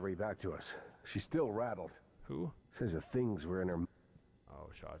Chaudhry back to us. She's still rattled. Who? Says the things were in her... Oh,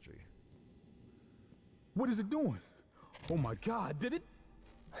 Chaudhry. What is it doing? Oh my god, did it?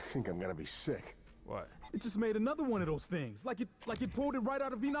 I think I'm gonna be sick. What? It just made another one of those things. Like it pulled it right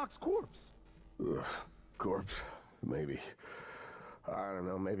out of Enoch's corpse. Ugh, corpse. Maybe. I don't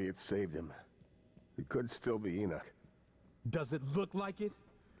know, maybe it saved him. It could still be Enoch. Does it look like it?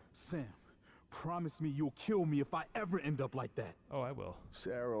 Sam, promise me you'll kill me if I ever end up like that. Oh, I will.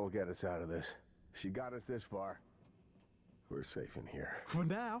 Sarah will get us out of this. She got us this far. We're safe in here. For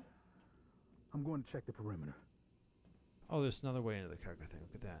now, I'm going to check the perimeter. Oh, there's another way into the cargo thing.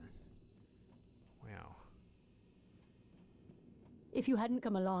 Look at that. Wow. If you hadn't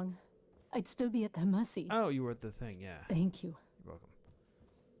come along, I'd still be at their mercy. Oh, you were at the thing, yeah. Thank you. You're welcome.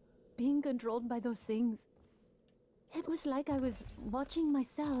 Being controlled by those things, it was like I was watching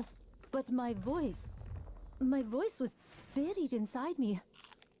myself, but my voice was buried inside me.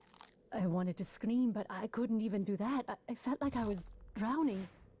 I wanted to scream, but I couldn't even do that. I felt like I was drowning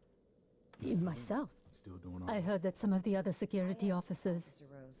in myself. Still doing all I right. heard that some of the other security officers,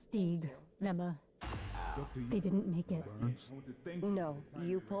 Stieg, Lemma, they didn't make it. No,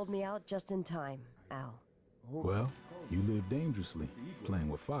 you pulled me out just in time, Al. Well, you live dangerously, playing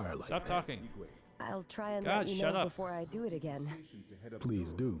with fire like Stop talking. I'll try and God, let you shut know up. before I do it again.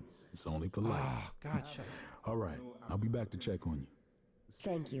 Please do. It's only polite. Oh, God, shut up. All right, I'll be back to check on you.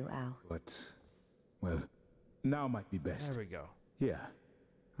 Thank you, Al. But, well, now might be best. There we go. Yeah,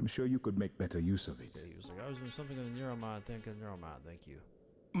 I'm sure you could make better use of it. Yeah, he was like, I was doing something with the neuromod. Thank you, neuromod. Thank you.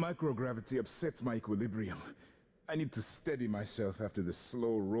 Microgravity upsets my equilibrium. I need to steady myself after the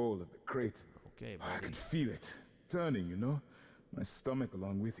slow roll of the crate. Okay, I buddy. could feel it turning, you know? My stomach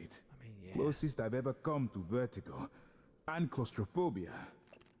along with it. I mean, yeah. Closest I've ever come to vertigo and claustrophobia.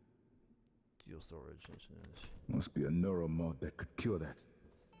 Fuel storage. Incidents. Must be a neuromod that could cure that.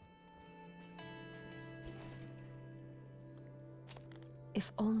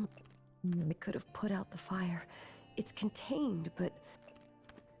 If only I could have put out the fire. It's contained, but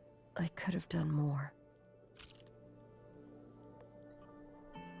I could have done more.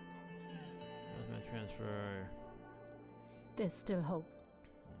 Plasma transfer. There's still hope.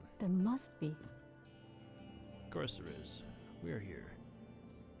 There must be. Of course there is. We are here.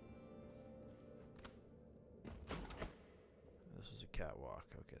 This is a catwalk.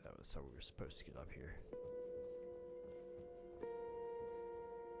 Okay, that was how we were supposed to get up here.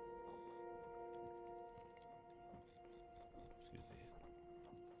 Excuse me.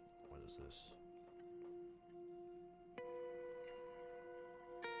 What is this?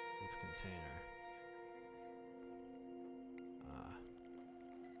 Lift container.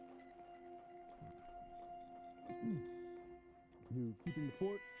 You keeping the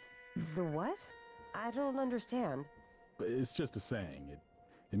fort? The what? I don't understand. It's just a saying.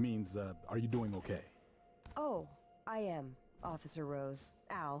 It means, are you doing okay? Oh, I am, Officer Rose.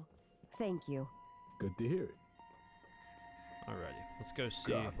 Al, thank you. Good to hear it. Alrighty, let's go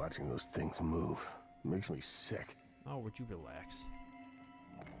see. God, watching those things move makes me sick. Oh, would you relax?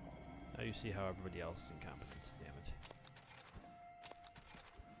 Now you see how everybody else is incompetent. Damn it.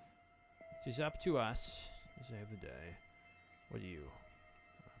 It's up to us to save the day. What are you?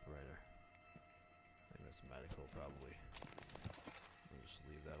 Operator. I think that's medical, probably. We'll just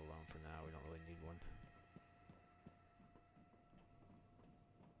leave that alone for now. We don't really need one.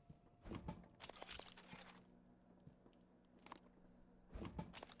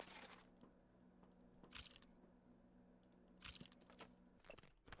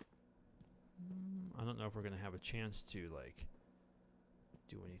 I don't know if we're gonna have a chance to like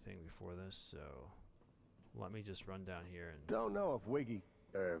do anything before this, so let me just run down here and don't know if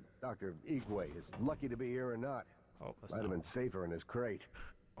Dr. Igwe is lucky to be here or not. Oh, that's might have been safer in his crate.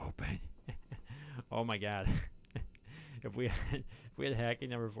 Open. Oh my god. if we had hacking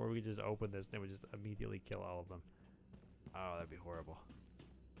number 4, we could just open this and it would just immediately kill all of them. Oh, that'd be horrible.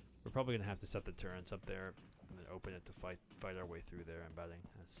 We're probably gonna have to set the turrets up there and then open it to fight our way through there, I'm betting.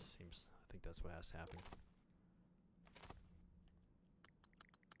 That seems, I think that's what has to happen.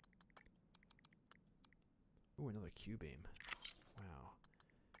 Ooh, another Q-beam. Wow.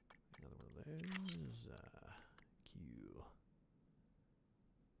 Another one of those. Q.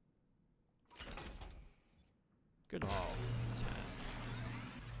 Good haul. 10.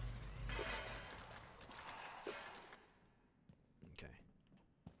 Okay.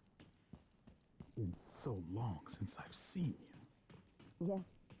 Been so long since I've seen you. Yeah.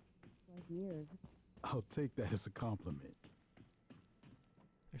 5 years. I'll take that as a compliment.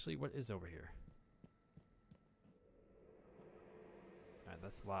 Actually, what is over here? Alright,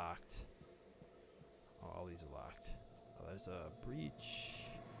 that's locked. Oh, all these are locked. Oh, there's a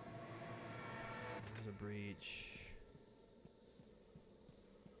breach. There's a breach.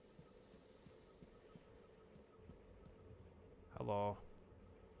 Hello.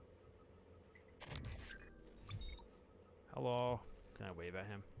 Hello. Can I wave at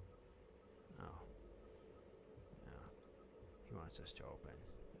him? No. No. He wants us to open.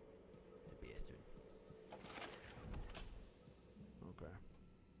 The bastard. Okay.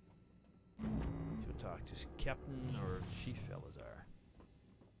 So talk to Captain or Chief Elazar.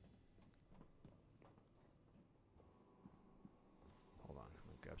 Hold on, I'm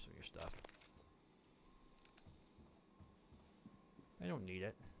gonna grab some of your stuff. I don't need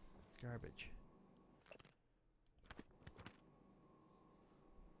it. It's garbage.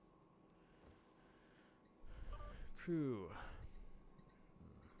 Crew.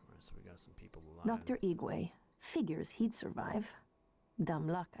 Alright, so we got some people alive. Dr. Igwe. Figures he'd survive. Dumb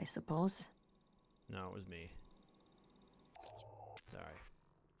luck, I suppose. No, it was me. Sorry.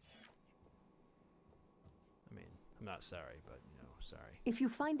 I mean, I'm not sorry, but, you know, sorry. If you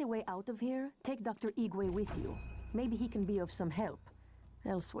find a way out of here, take Dr. Igwe with you. Maybe he can be of some help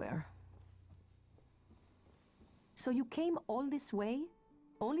elsewhere. So you came all this way,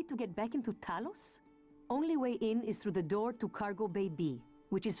 only to get back into Talos? Only way in is through the door to Cargo Bay B,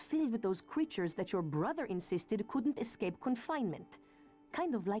 which is filled with those creatures that your brother insisted couldn't escape confinement.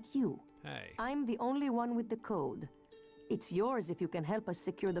 Kind of like you. Hey. I'm the only one with the code. It's yours if you can help us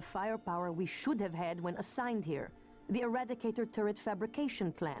secure the firepower we should have had when assigned here. The Eradicator turret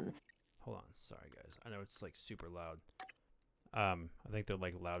fabrication plan. Hold on, sorry guys. I know it's like super loud. I think they're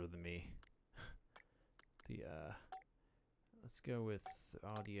like louder than me. Let's go with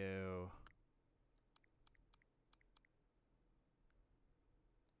audio.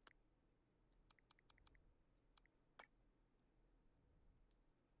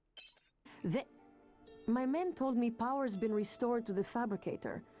 My men told me power's been restored to the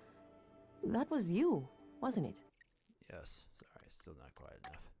fabricator. That was you, wasn't it? Yes. Sorry, still not quiet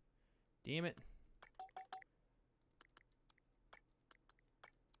enough. Damn it.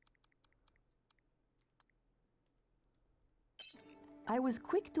 I was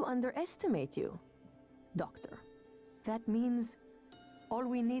quick to underestimate you. Doctor. That means all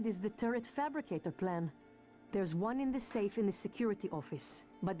we need is the turret fabricator plan. There's one in the safe in the security office,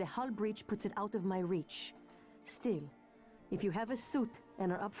 but the hull breach puts it out of my reach. Still, if you have a suit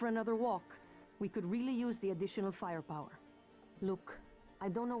and are up for another walk, we could really use the additional firepower. Look, I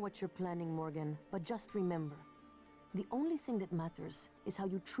don't know what you're planning, Morgan, but just remember, the only thing that matters is how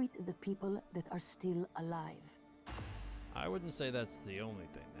you treat the people that are still alive. I wouldn't say that's the only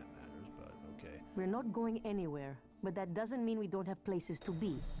thing that matters, but okay. We're not going anywhere, but that doesn't mean we don't have places to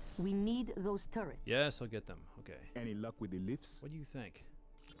be. We need those turrets. Yes, I'll get them. Okay. Any luck with the lifts? What do you think?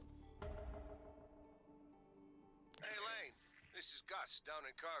 Hey, Lane. This is Gus down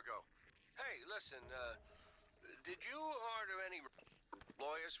in Cargo. Hey, listen, did you order any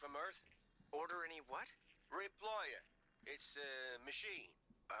lawyers from Earth? Order any what? Reployer. It's a machine.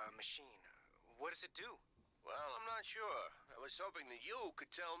 Machine. What does it do? Well, I'm not sure. I was hoping that you could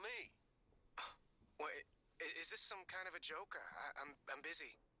tell me. Wait, is this some kind of a joke? I'm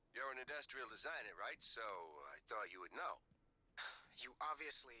busy. You're an industrial designer, right? So I thought you would know. You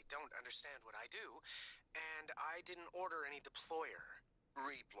obviously don't understand what I do, and I didn't order any deployer.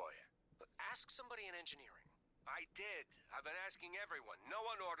 Reployer. Ask somebody in engineering. I did. I've been asking everyone. No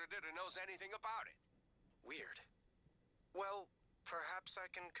one ordered it or knows anything about it. Weird. Well, perhaps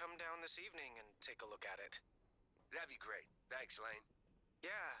I can come down this evening and take a look at it. That'd be great. Thanks, Lane.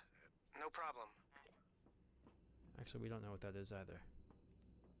 Yeah, no problem. Actually, we don't know what that is either.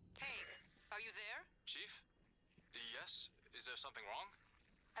 Hey, are you there? Chief? Yes? Is there something wrong?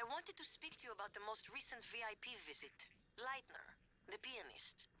 I wanted to speak to you about the most recent VIP visit. Leitner, the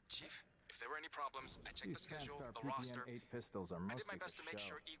pianist. Chief, if there were any problems, I checked the These schedule, Fanstar the roster. PPM-8 pistols are I mostly did my best to for make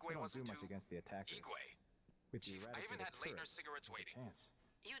show. sure They Igwe don't wasn't do much too... against the attackers. Igwe. With Chief, I even had Leitner's cigarettes waiting.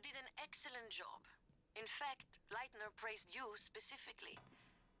 You did an excellent job. In fact, Leitner praised you specifically.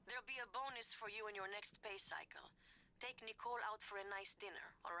 There'll be a bonus for you in your next pay cycle. Take Nicole out for a nice dinner,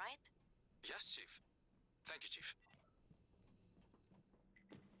 all right? Yes, Chief. Thank you, Chief.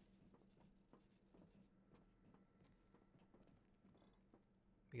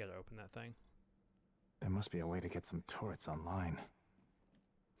 We gotta open that thing. There must be a way to get some turrets online.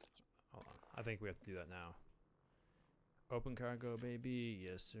 Hold on. I think we have to do that now. Open cargo, baby.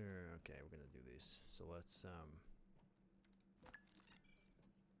 Yes, sir. Okay, we're gonna do these. So let's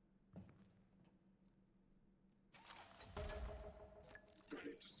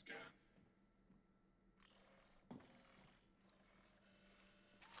Ready to scan.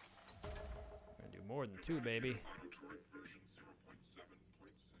 we're gonna do more than two, baby. Auto-turret version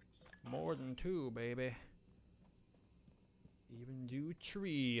 0.7.6. More than two, baby. Even do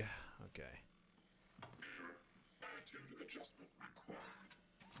tree. Okay. Attitude adjustment required.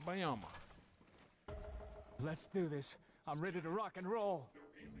 Bam. Let's do this. I'm ready to rock and roll. No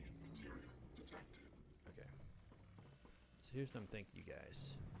alien material detected. Okay. So here's what I'm thinking, you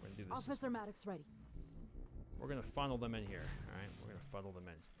guys. We're gonna do this. Officer Maddox ready. We're gonna funnel them in here. All right. We're gonna funnel them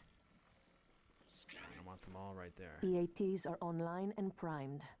in. I want them all right there. EATs are online and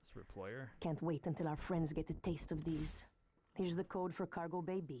primed. It's Reployer. Can't wait until our friends get a taste of these. Here's the code for Cargo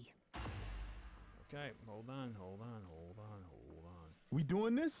Bay B. Okay. Hold on. Hold on. Hold on. Hold on. We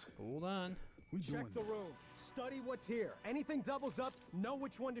doing this? Hold on. We doing Check the this. room. Study what's here. Anything doubles up, know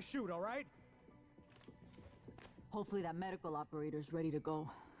which one to shoot, all right? Hopefully that medical operator's ready to go,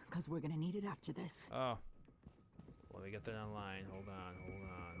 because we're gonna need it after this. Oh. Let me get that online. Hold on. Hold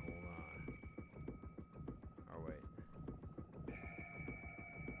on. Hold on. Oh, wait.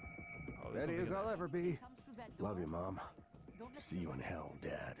 Oh, there's Ready something as in I'll there. ever be. Comes through that door. Love you, Mom. Don't let See you in hell,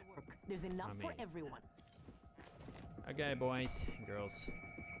 Dad. work. There's enough I for mean- everyone. Okay, boys and girls.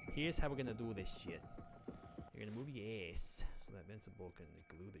 Here's how we're gonna do this shit. You're gonna move your ass so that Invincible can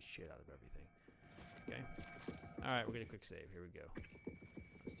glue the shit out of everything. Okay? Alright, we're gonna quick save. Here we go.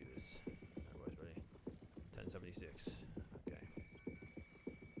 Let's do this. Everybody's ready. 1076. Okay.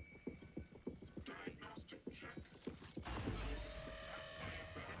 Diagnostic check.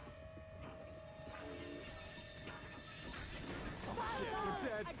 Shit, we're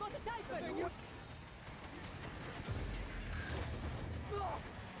dead. I got the typhoid!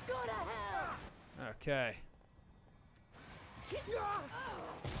 Go to hell! Okay.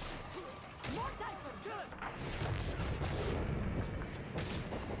 More typhoid!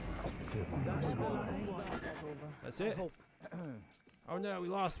 That's it. Oh no, we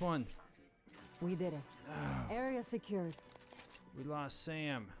lost one. We did it. Area secured. We lost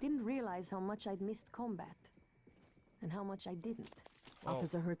Sam. Didn't realize how much I'd missed combat. And how much I didn't. Oh.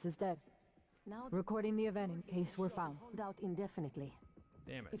 Officer Hertz is dead. Now Recording the event in case we're found. hold out indefinitely.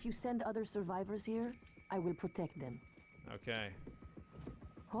 Damn it. If you send other survivors here, I will protect them. Okay.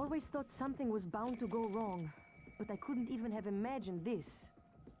 Always thought something was bound to go wrong, but I couldn't even have imagined this.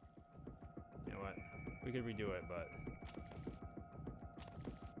 You know what? We could redo it, but...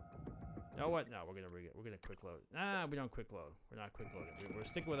 You know what? No, we're gonna quick load. Nah, we don't quick load. We're not quick loading. We're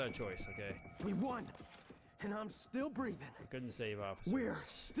sticking with our choice, okay? We won! And I'm still breathing. We couldn't save Officer. We're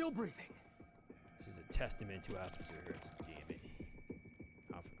still breathing. This is a testament to Officer Hertz. Damn it.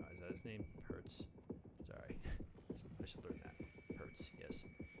 Is that his name? Hertz. Sorry. I should learn that. Hertz, yes.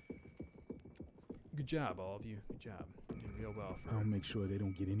 Good job, all of you. Good job. You're doing real well for... I'll make sure they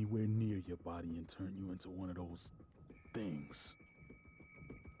don't get anywhere near your body and turn you into one of those things.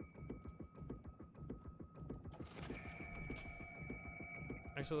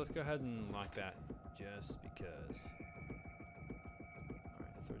 Actually, let's go ahead and lock that just because.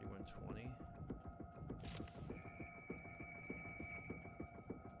 Alright, 3120.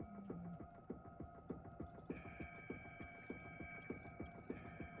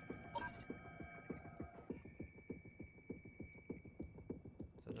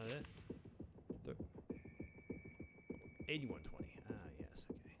 Is that not it? 8120. Ah, yes,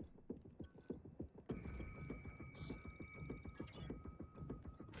 okay.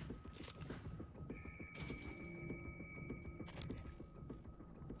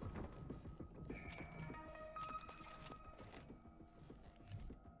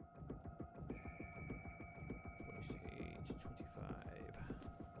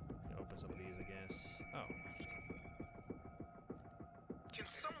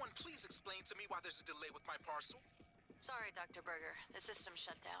 To me why there's a delay with my parcel? Sorry, Dr. Berger. The system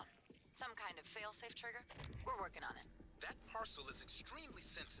shut down. Some kind of failsafe trigger? We're working on it. That parcel is extremely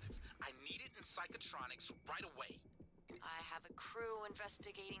sensitive. I need it in Psychotronics right away. I have a crew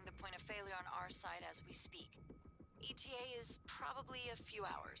investigating the point of failure on our side as we speak. ETA is probably a few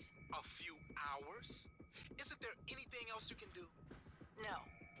hours. A few hours? Isn't there anything else you can do? No.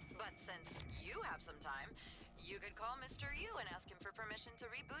 But since you have some time, you could call Mr. Yu and ask him for permission to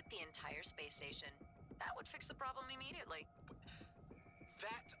reboot the entire space station. That would fix the problem immediately.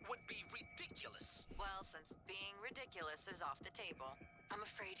 That would be ridiculous. Well, since being ridiculous is off the table, I'm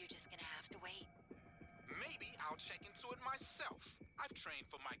afraid you're just gonna have to wait. Maybe I'll check into it myself. I've trained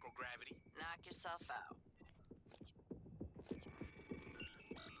for microgravity. Knock yourself out.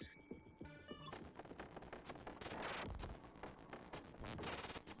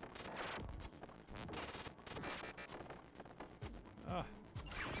 Ah.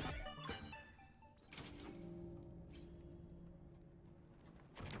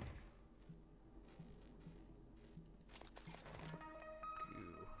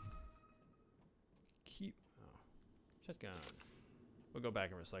 Keep. Oh. Shotgun. We'll go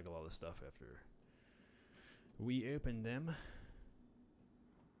back and recycle all this stuff after we open them.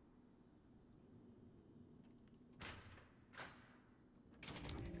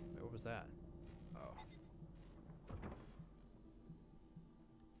 Wait, what was that? Oh.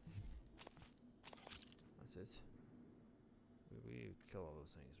 That's it. We kill all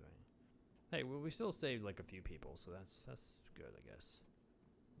those things, right? Hey, well, we still saved like a few people, so that's good, I guess.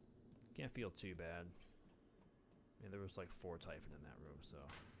 Can't feel too bad. I mean, there was like 4 Typhon in that room, so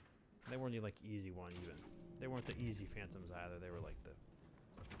they weren't the like easy one even. They weren't the easy Phantoms either. They were like the.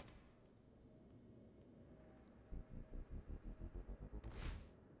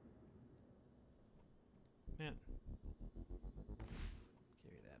 Man.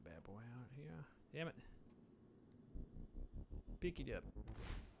 Carry that bad boy out here. Damn it. Pick it up.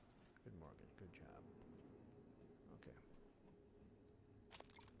 Good Morgan. Good job. Okay.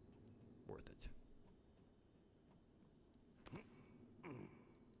 Worth it.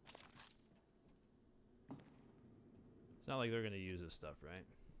 It's not like they're gonna use this stuff, right?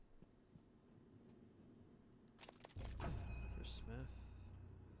 For Smith.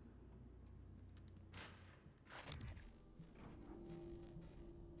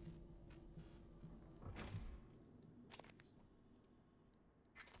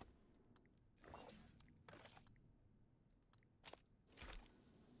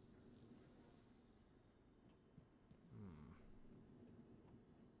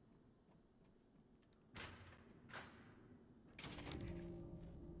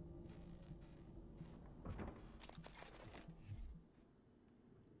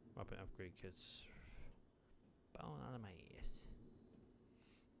 Weapon upgrade kits. Balling out of my ass.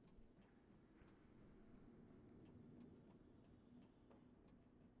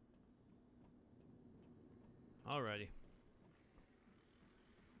 Alrighty.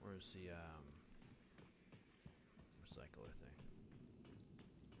 Where's the recycler thing?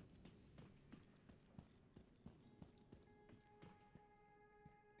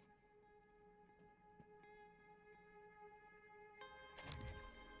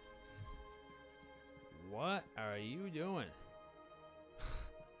 What are you doing?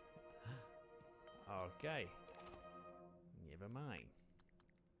 Okay. Never mind.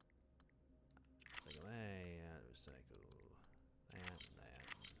 Recycle that, recycle that,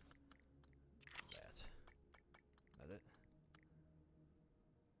 that. That it?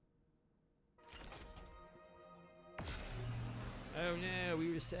 Oh no, we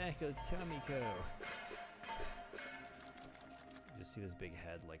recycled Tomiko. You just see this big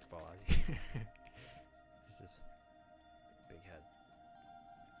head like fall out of here. This is big head.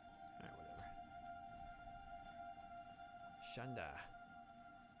 Alright, whatever. Shanda.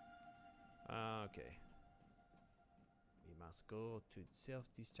 Okay. We must go to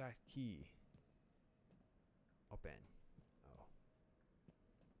self-destruct key. Open. Oh.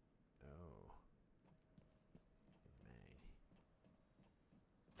 Oh. Man.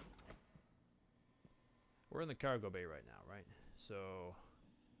 We're in the cargo bay right now, right? So,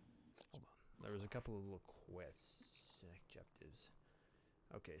 hold on. There was a couple of little quests, objectives.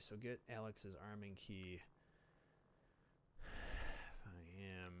 Okay, so get Alex's arming key. Find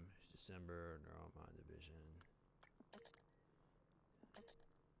him. It's December, Neuromon Division.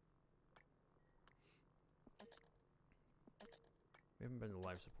 We haven't been to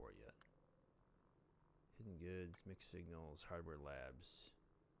life support yet. Hidden goods, mixed signals, hardware labs.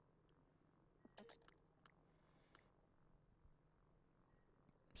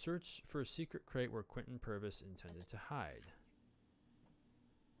 Search for a secret crate where Quentin Purvis intended to hide.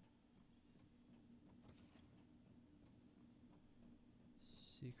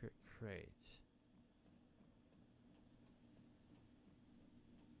 Secret crate.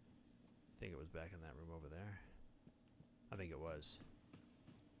 I think it was back in that room over there. I think it was.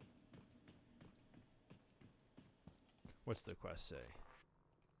 What's the quest say?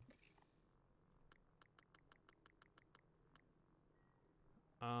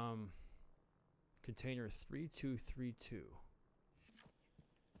 Container 3232.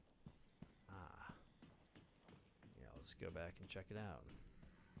 Ah. Yeah, let's go back and check it out.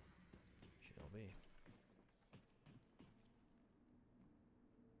 Shall be.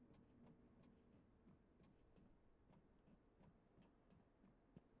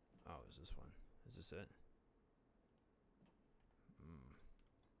 Oh, there's this one. Is this it?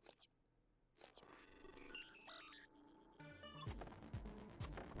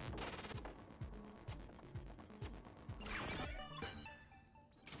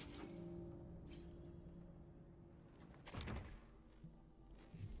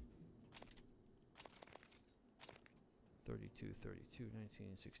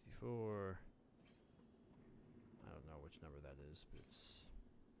 1964. I don't know which number that is, but it's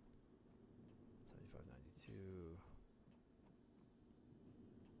 7592.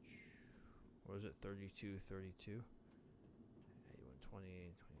 What is it? 3232?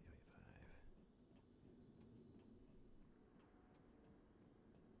 8120, 2025.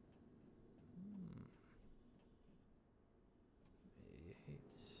 Hmm. 88.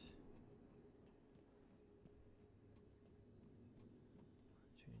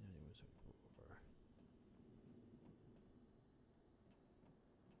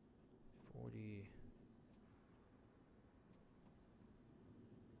 40.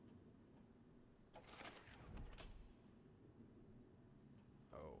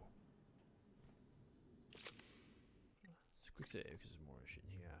 Oh. It's a quick save because there's more shit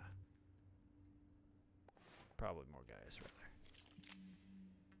in here. Probably more guys, rather.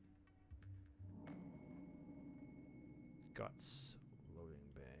 Guts.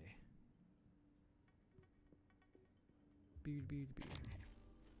 Loading bay. Bead, bead, bead.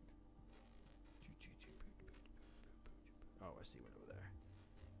 Oh, I see one over there.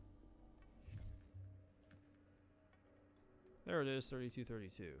 There it is,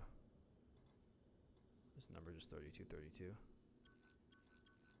 3232. This number just 3232.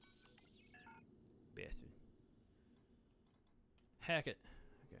 Bastard. Hack it.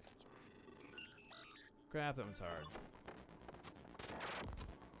 Okay. Grab them, hard.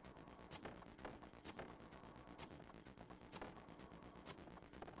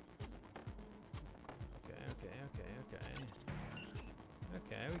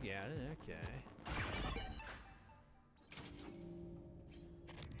 Okay, we got it, okay.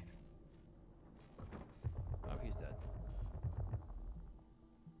 Oh, he's dead.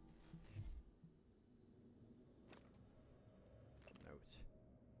 Notes.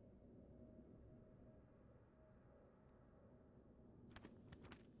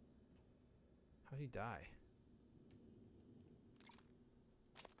 How'd he die?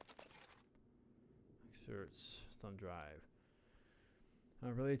 Excerpts, thumb drive.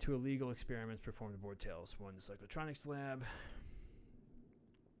 Related to illegal experiments performed aboard Talos 1, the Psychotronics Lab.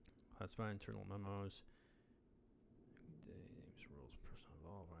 Classified internal memos.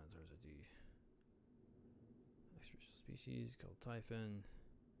 the extraterrestrial species called Typhon.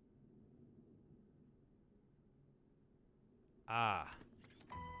 Ah,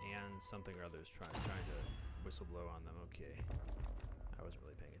 and something or other is trying to whistle blow on them. Okay, I wasn't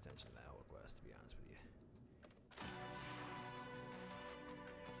really paying attention to that whole quest, to be honest with you.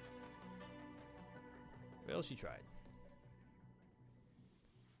 Well, she tried.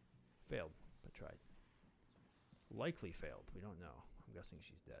 Failed, but tried. Likely failed. We don't know. I'm guessing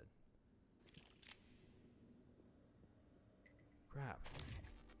she's dead. Crap.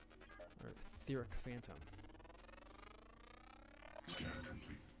 Or Etheric Phantom. Scan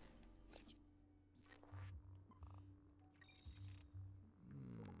complete.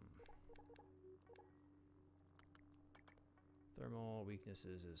 Thermal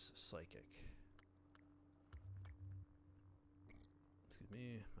weaknesses is psychic. Excuse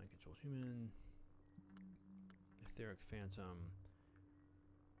me. Mind controls human. Etheric Phantom.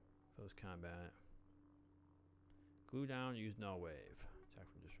 Close combat. Glue down, use null wave. Attack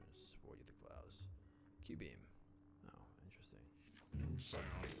from distance, void of the clouds. Q-beam. Oh, interesting. New psionic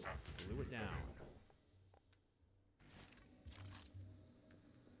active. Glue it down.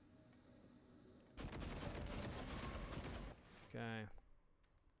 Okay.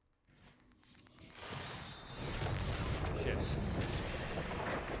 Shit.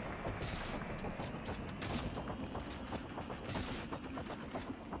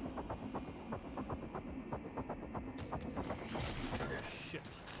 Shit.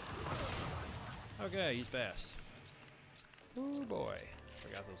 Okay, he's fast. Oh boy.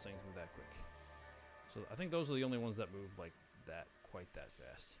 Forgot those things move that quick. So I think those are the only ones that move like that, quite that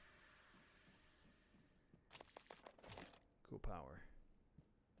fast. Cool power.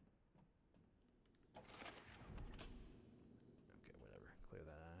 Okay, whatever. Clear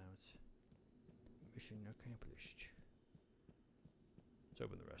that out. Mission accomplished. Let's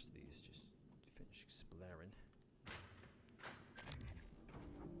open the rest of these. Just finish exploring.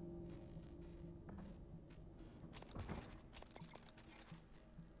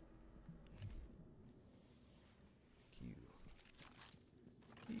 Q.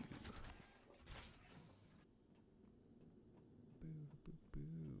 Q. Boo, boo,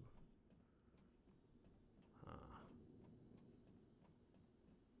 boo. Huh.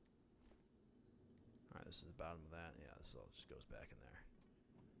 Alright, this is the bottom of that. Yeah, this all just goes back in there.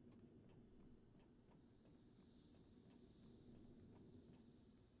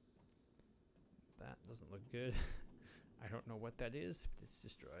 That doesn't look good. I don't know what that is, but it's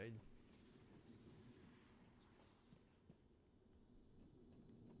destroyed.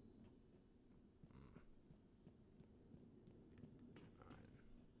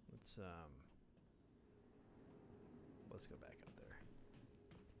 Let's go back up there.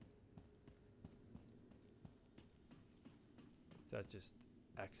 That's just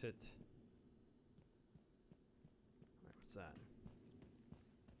exit. Alright, what's that?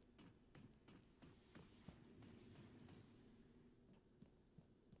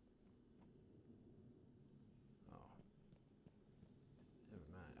 Oh. Never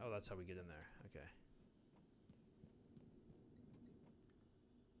mind. Oh, that's how we get in there. Okay.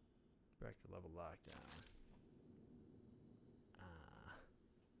 Back to level lockdown.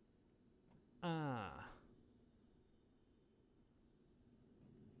 Ah.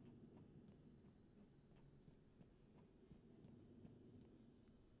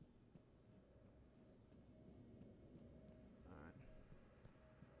 Alright.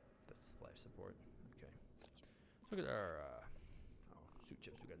 That's life support. Okay. Look at our oh, suit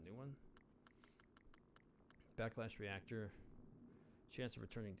chips. We got a new one. Backlash reactor. Chance of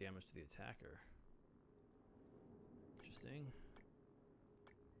returning damage to the attacker. Interesting.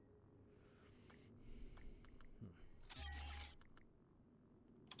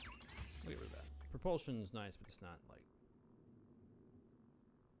 We'll get rid of that. Propulsion's nice, but it's not like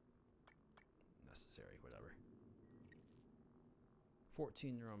necessary. Whatever.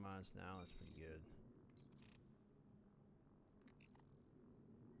 14 neuromods now. That's pretty good.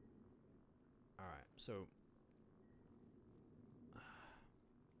 All right, so.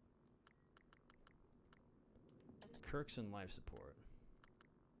 Kirkson life support.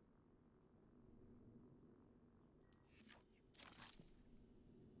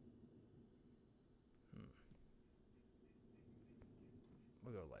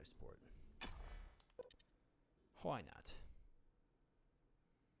 We'll go life support. Why not?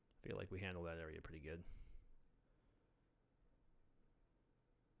 I feel like we handle that area pretty good.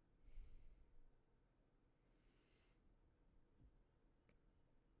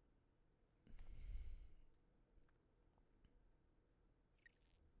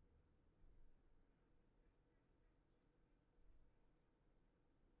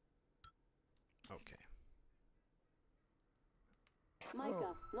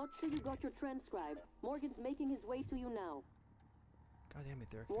 Micah, not sure you got your transcribe. Morgan's making his way to you now. God damn it,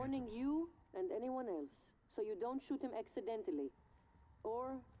 Derek. Warning you and anyone else, so you don't shoot him accidentally.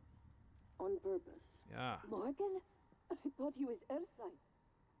 Or on purpose. Yeah. Morgan? I thought he was Earthside.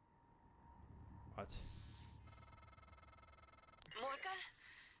 What? Morgan?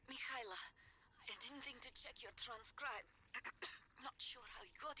 Mikhaila, I didn't think to check your transcribe. Not sure how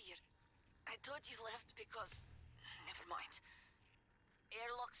you got here. I thought you left because... Never mind.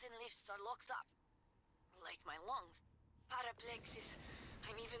 Airlocks and lifts are locked up. Like my lungs. Paraplexis.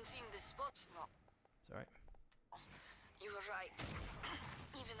 I'm even seeing the spots now. Sorry. You were right.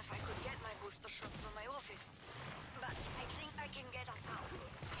 Even if I could get my booster shots from my office. But I think I can get us out.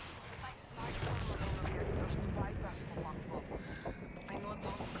 My side door over here just bypassed the lockbox. I know it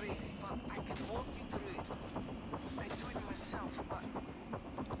sounds crazy, but I can walk you through it. I do it myself, but...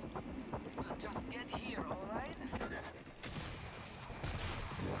 I'll just get here, alright?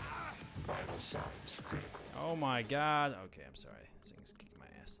 Oh my god. Okay, I'm sorry. This thing's kicking my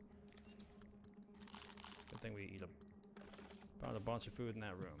ass. Good thing we found a bunch of food in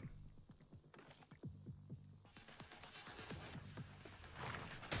that room.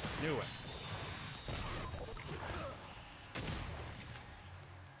 Knew it.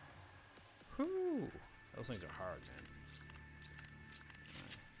 Whew. Those things are hard, man.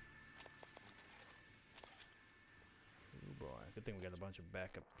 Oh boy. Good thing we got a bunch of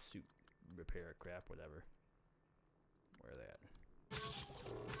backup suit repair crap, whatever. Where are they at?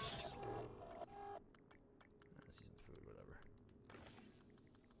 I see some food, whatever.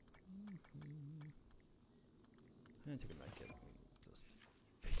 And take a med kit. Just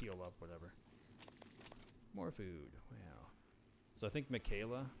heal up, whatever. More food. Wow. So I think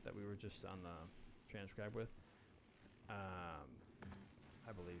Michaela, that we were just on the transcribe with,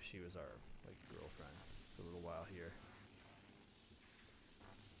 I believe she was our girlfriend for a little while here.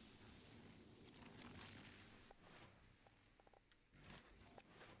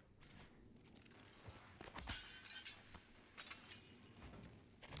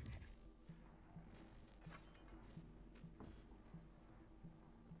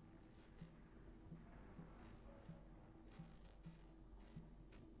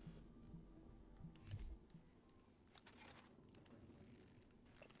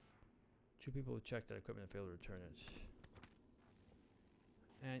 Two people who checked that equipment and failed to return it.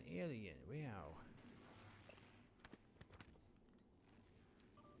 An alien. Wow.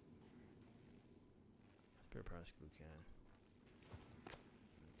 Spare parts glue can.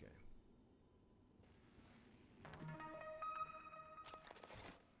 Okay.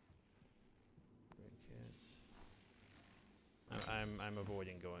 Great kids. I'm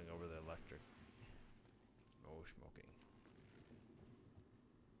avoiding going over the electric. No smoking.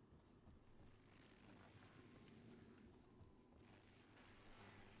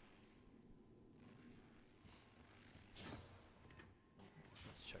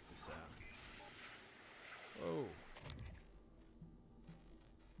 Check this out. Whoa.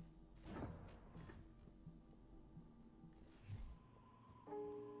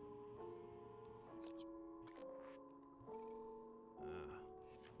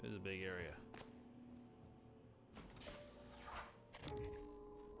 This is a big area.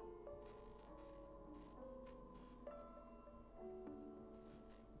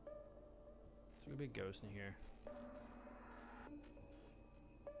 There's a big ghost in here.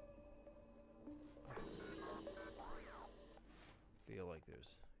 Feel like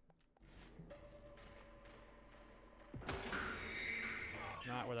there's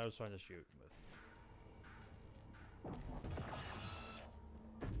not what I was trying to shoot with.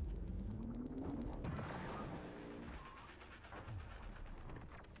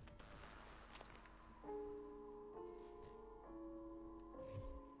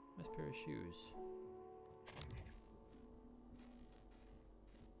 Nice pair of shoes.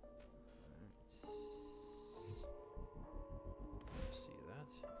 See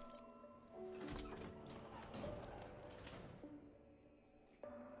that?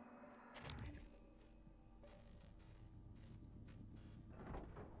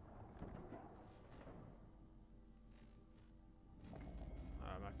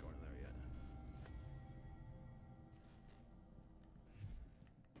 I'm not going there yet.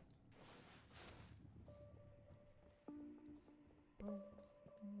 Boom,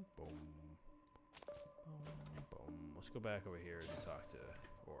 boom. Let's go back over here and talk to,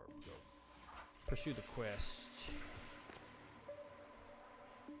 or go pursue the quest.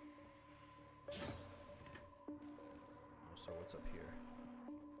 Oh, so what's up here?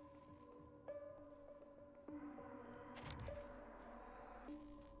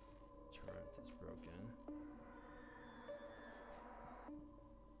 Turret is broken.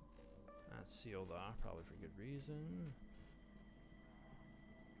 sealed off, probably for good reason.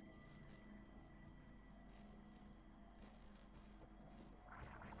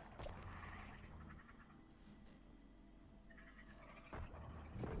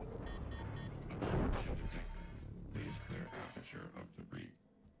 Please clear aperture of debris.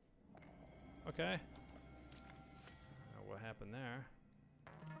 Okay. What happened there?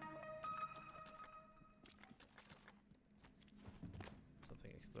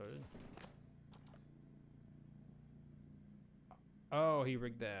 Something exploded. Oh, he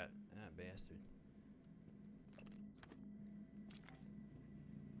rigged that. That bastard.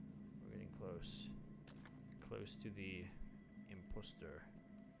 We're getting close. Close to the imposter.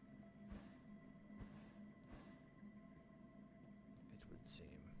 It would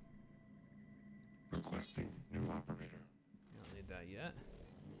seem. Requesting new operator. You don't need that yet.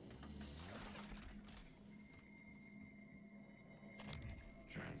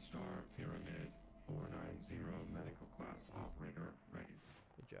 TranStar Pyramid 490 medical class operator ready.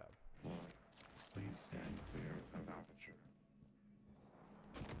 Good job. Floyd, please stand clear of aperture.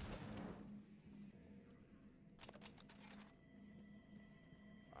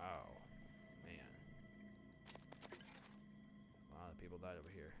 Wow. Man. A lot of people died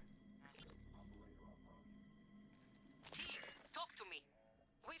over here. Team, talk to me.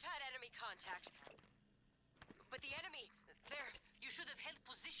 We've had enemy contact. But the enemy, you should have held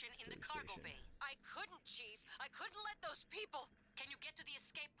position in the cargo bay. I couldn't, Chief. I couldn't let those people. Can you get to the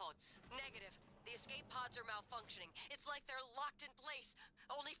escape pods? Negative. The escape pods are malfunctioning. It's like they're locked in place.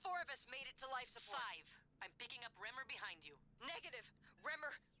 Only 4 of us made it to life support. 5. I'm picking up Remmer behind you. Negative.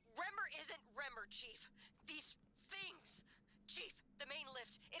 Remmer isn't Remmer, Chief. These things. Chief, the main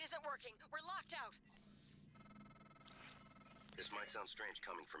lift. It isn't working. We're locked out. This might sound strange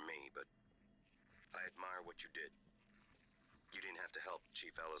coming from me, but I admire what you did. You didn't have to help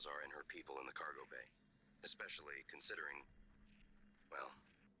Chief Elazar and her people in the cargo bay. Especially considering, well,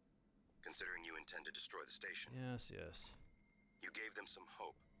 considering you intend to destroy the station. Yes, yes. You gave them some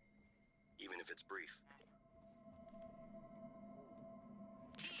hope, even if it's brief.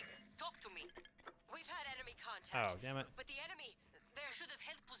 Team, talk to me. We've had enemy contact. Oh, damn it. But the enemy, should have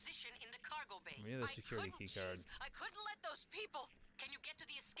held position in the cargo bay. We need the security key card. I couldn't let those people. Can you get to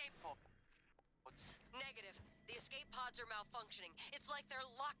the escape pods? Negative. The escape pods are malfunctioning. It's like they're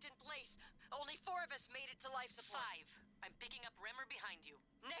locked in place. Only 4 of us made it to life support. 5. I'm picking up Remmer behind you.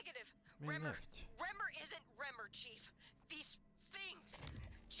 Negative. Remmer isn't Remmer, Chief. These things.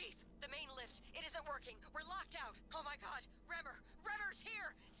 Chief, the main lift. It isn't working. We're locked out. Oh my God. Remmer's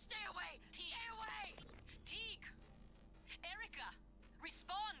here. Stay away. Stay away. Teague. Erica.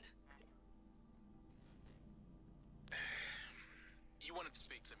 Respond. You wanted to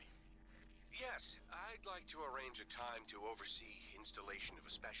speak to me? Yes, I'd like to arrange a time to oversee installation of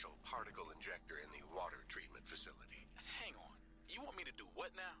a special particle injector in the water treatment facility. Hang on. You want me to do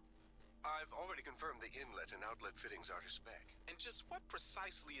what now? I've already confirmed the inlet and outlet fittings are to spec. And just what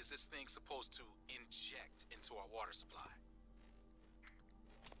precisely is this thing supposed to inject into our water supply?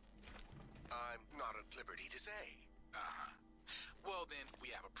 I'm not at liberty to say. Uh-huh. Well then, we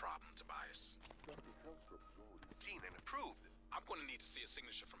have a problem, Tobias. Seen and approved. I'm gonna need to see a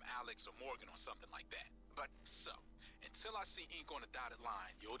signature from Alex or Morgan or something like that. But, so, until I see ink on a dotted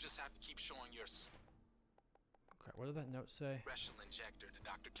line, you'll just have to keep showing your Crap, what did that note say? special injector to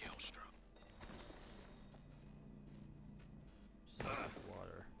Dr. Kelstra.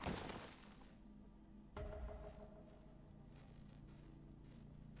 Water.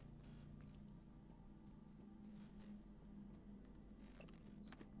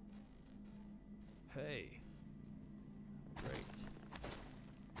 Hey. Great.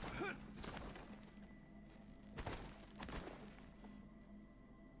 I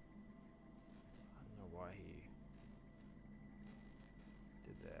don't know why he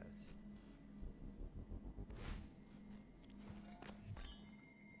did that.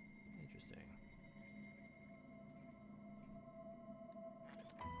 Interesting.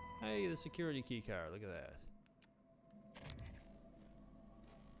 Hey, the security key card. Look at that.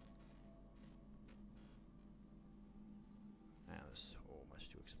 Man, there's so much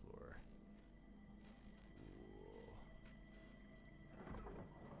to explore.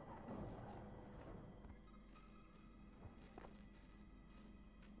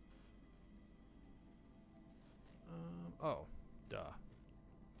 Oh, duh.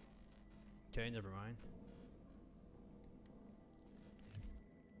 Okay, never mind.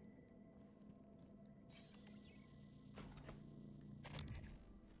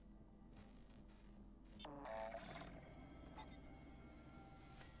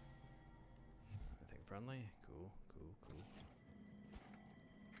 Anything friendly? Cool, cool, cool.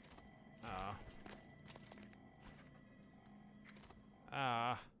 Ah,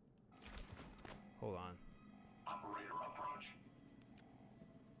 Hold on. Operator approach.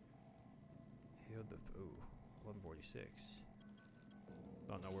 Heal the... Ooh, 1146.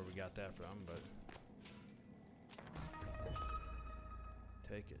 Don't know where we got that from, but...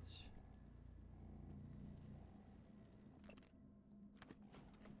 Take it.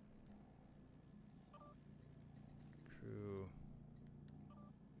 Crew...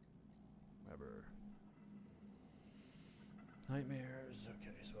 Weber. Nightmares.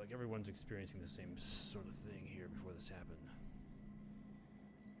 Okay, so like everyone's experiencing the same sort of thing here before this happened.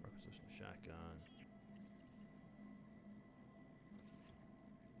 Requisition shotgun.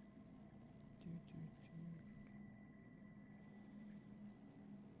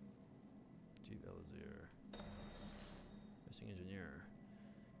 Jeep Elazir. Missing engineer.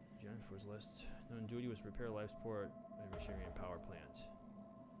 Jennifer's list. Known duty was repair life support, machinery and power plant.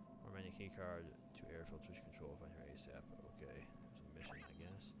 Or many key card to air filtration control. Find her ASAP. Okay, there's a mission, I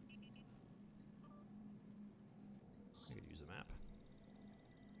guess. I could use a map.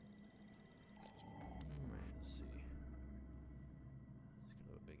 Alright, let's see. It's kind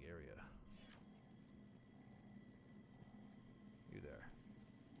of a big area. You there.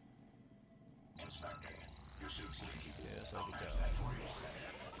 Inspecting. Your suit's leaking. Yes, I can tell.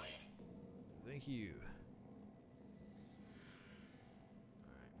 Thank you.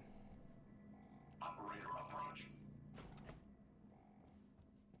 Operator approach.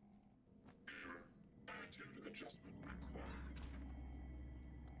 Attitude adjustment required.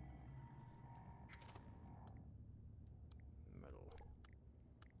 Metal.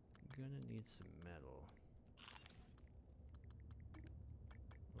 Gonna need some metal.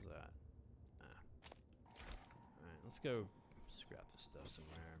 What's that? Alright, let's go scrap this stuff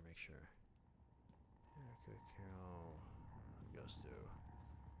somewhere, make sure. Erica, Carol, Augusto.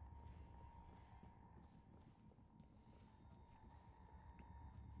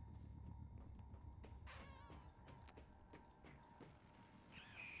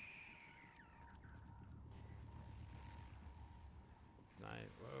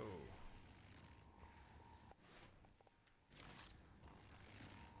 Whoa.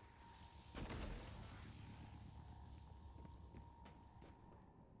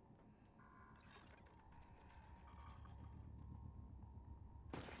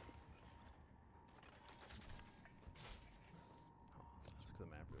 Let's look at the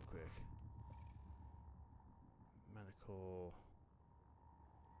map real quick. Medical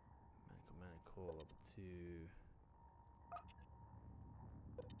level 2.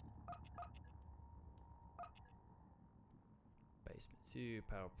 Basement 2,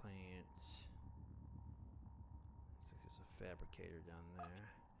 power plants. Looks like there's a fabricator down there.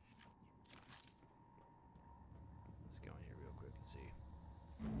 Let's go in here real quick and see.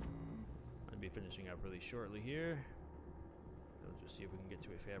 I'll be finishing up really shortly here. We'll just see if we can get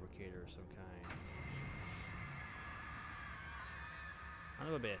to a fabricator of some kind. Son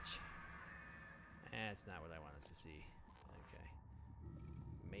of a bitch. That's not what I wanted to see. Okay.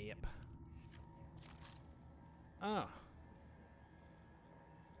 Map. Oh.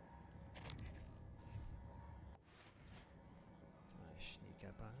 Can I sneak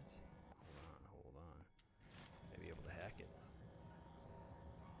up on it? Hold on. Maybe able to hack it.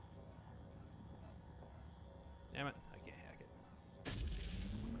 Damn it, I can't hack it.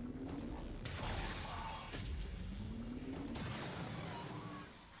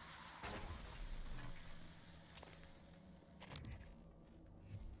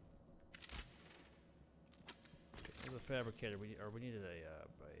 The fabricator, we needed a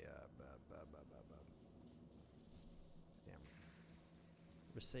damn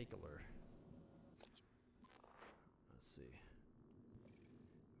recycler. Let's see,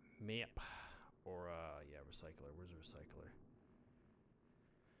 map or yeah, recycler. Where's the recycler?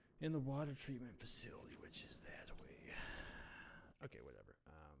 In the water treatment facility, which is that way. Okay, whatever.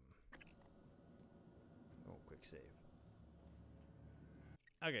 Oh, quick save.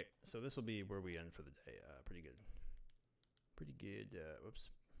 Okay, so this will be where we end for the day. Pretty good. Pretty good. Whoops.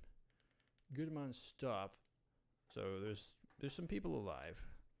 Good amount of stuff. So there's some people alive.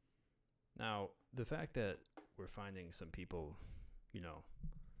 Now the fact that we're finding some people, you know,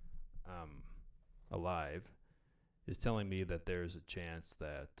 alive, is telling me that there's a chance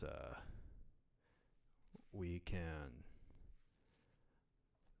that we can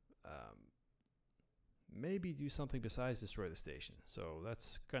maybe do something besides destroy the station. So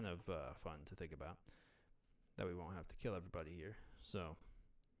that's kind of fun to think about. That we won't have to kill everybody here. So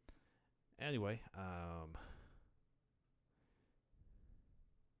anyway, alright,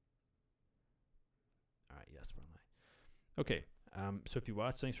 yes, we're online. Okay, So if you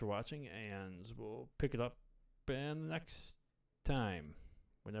watch, thanks for watching, and we'll pick it up in the next time,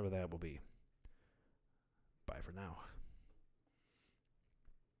 whenever that will be. Bye for now.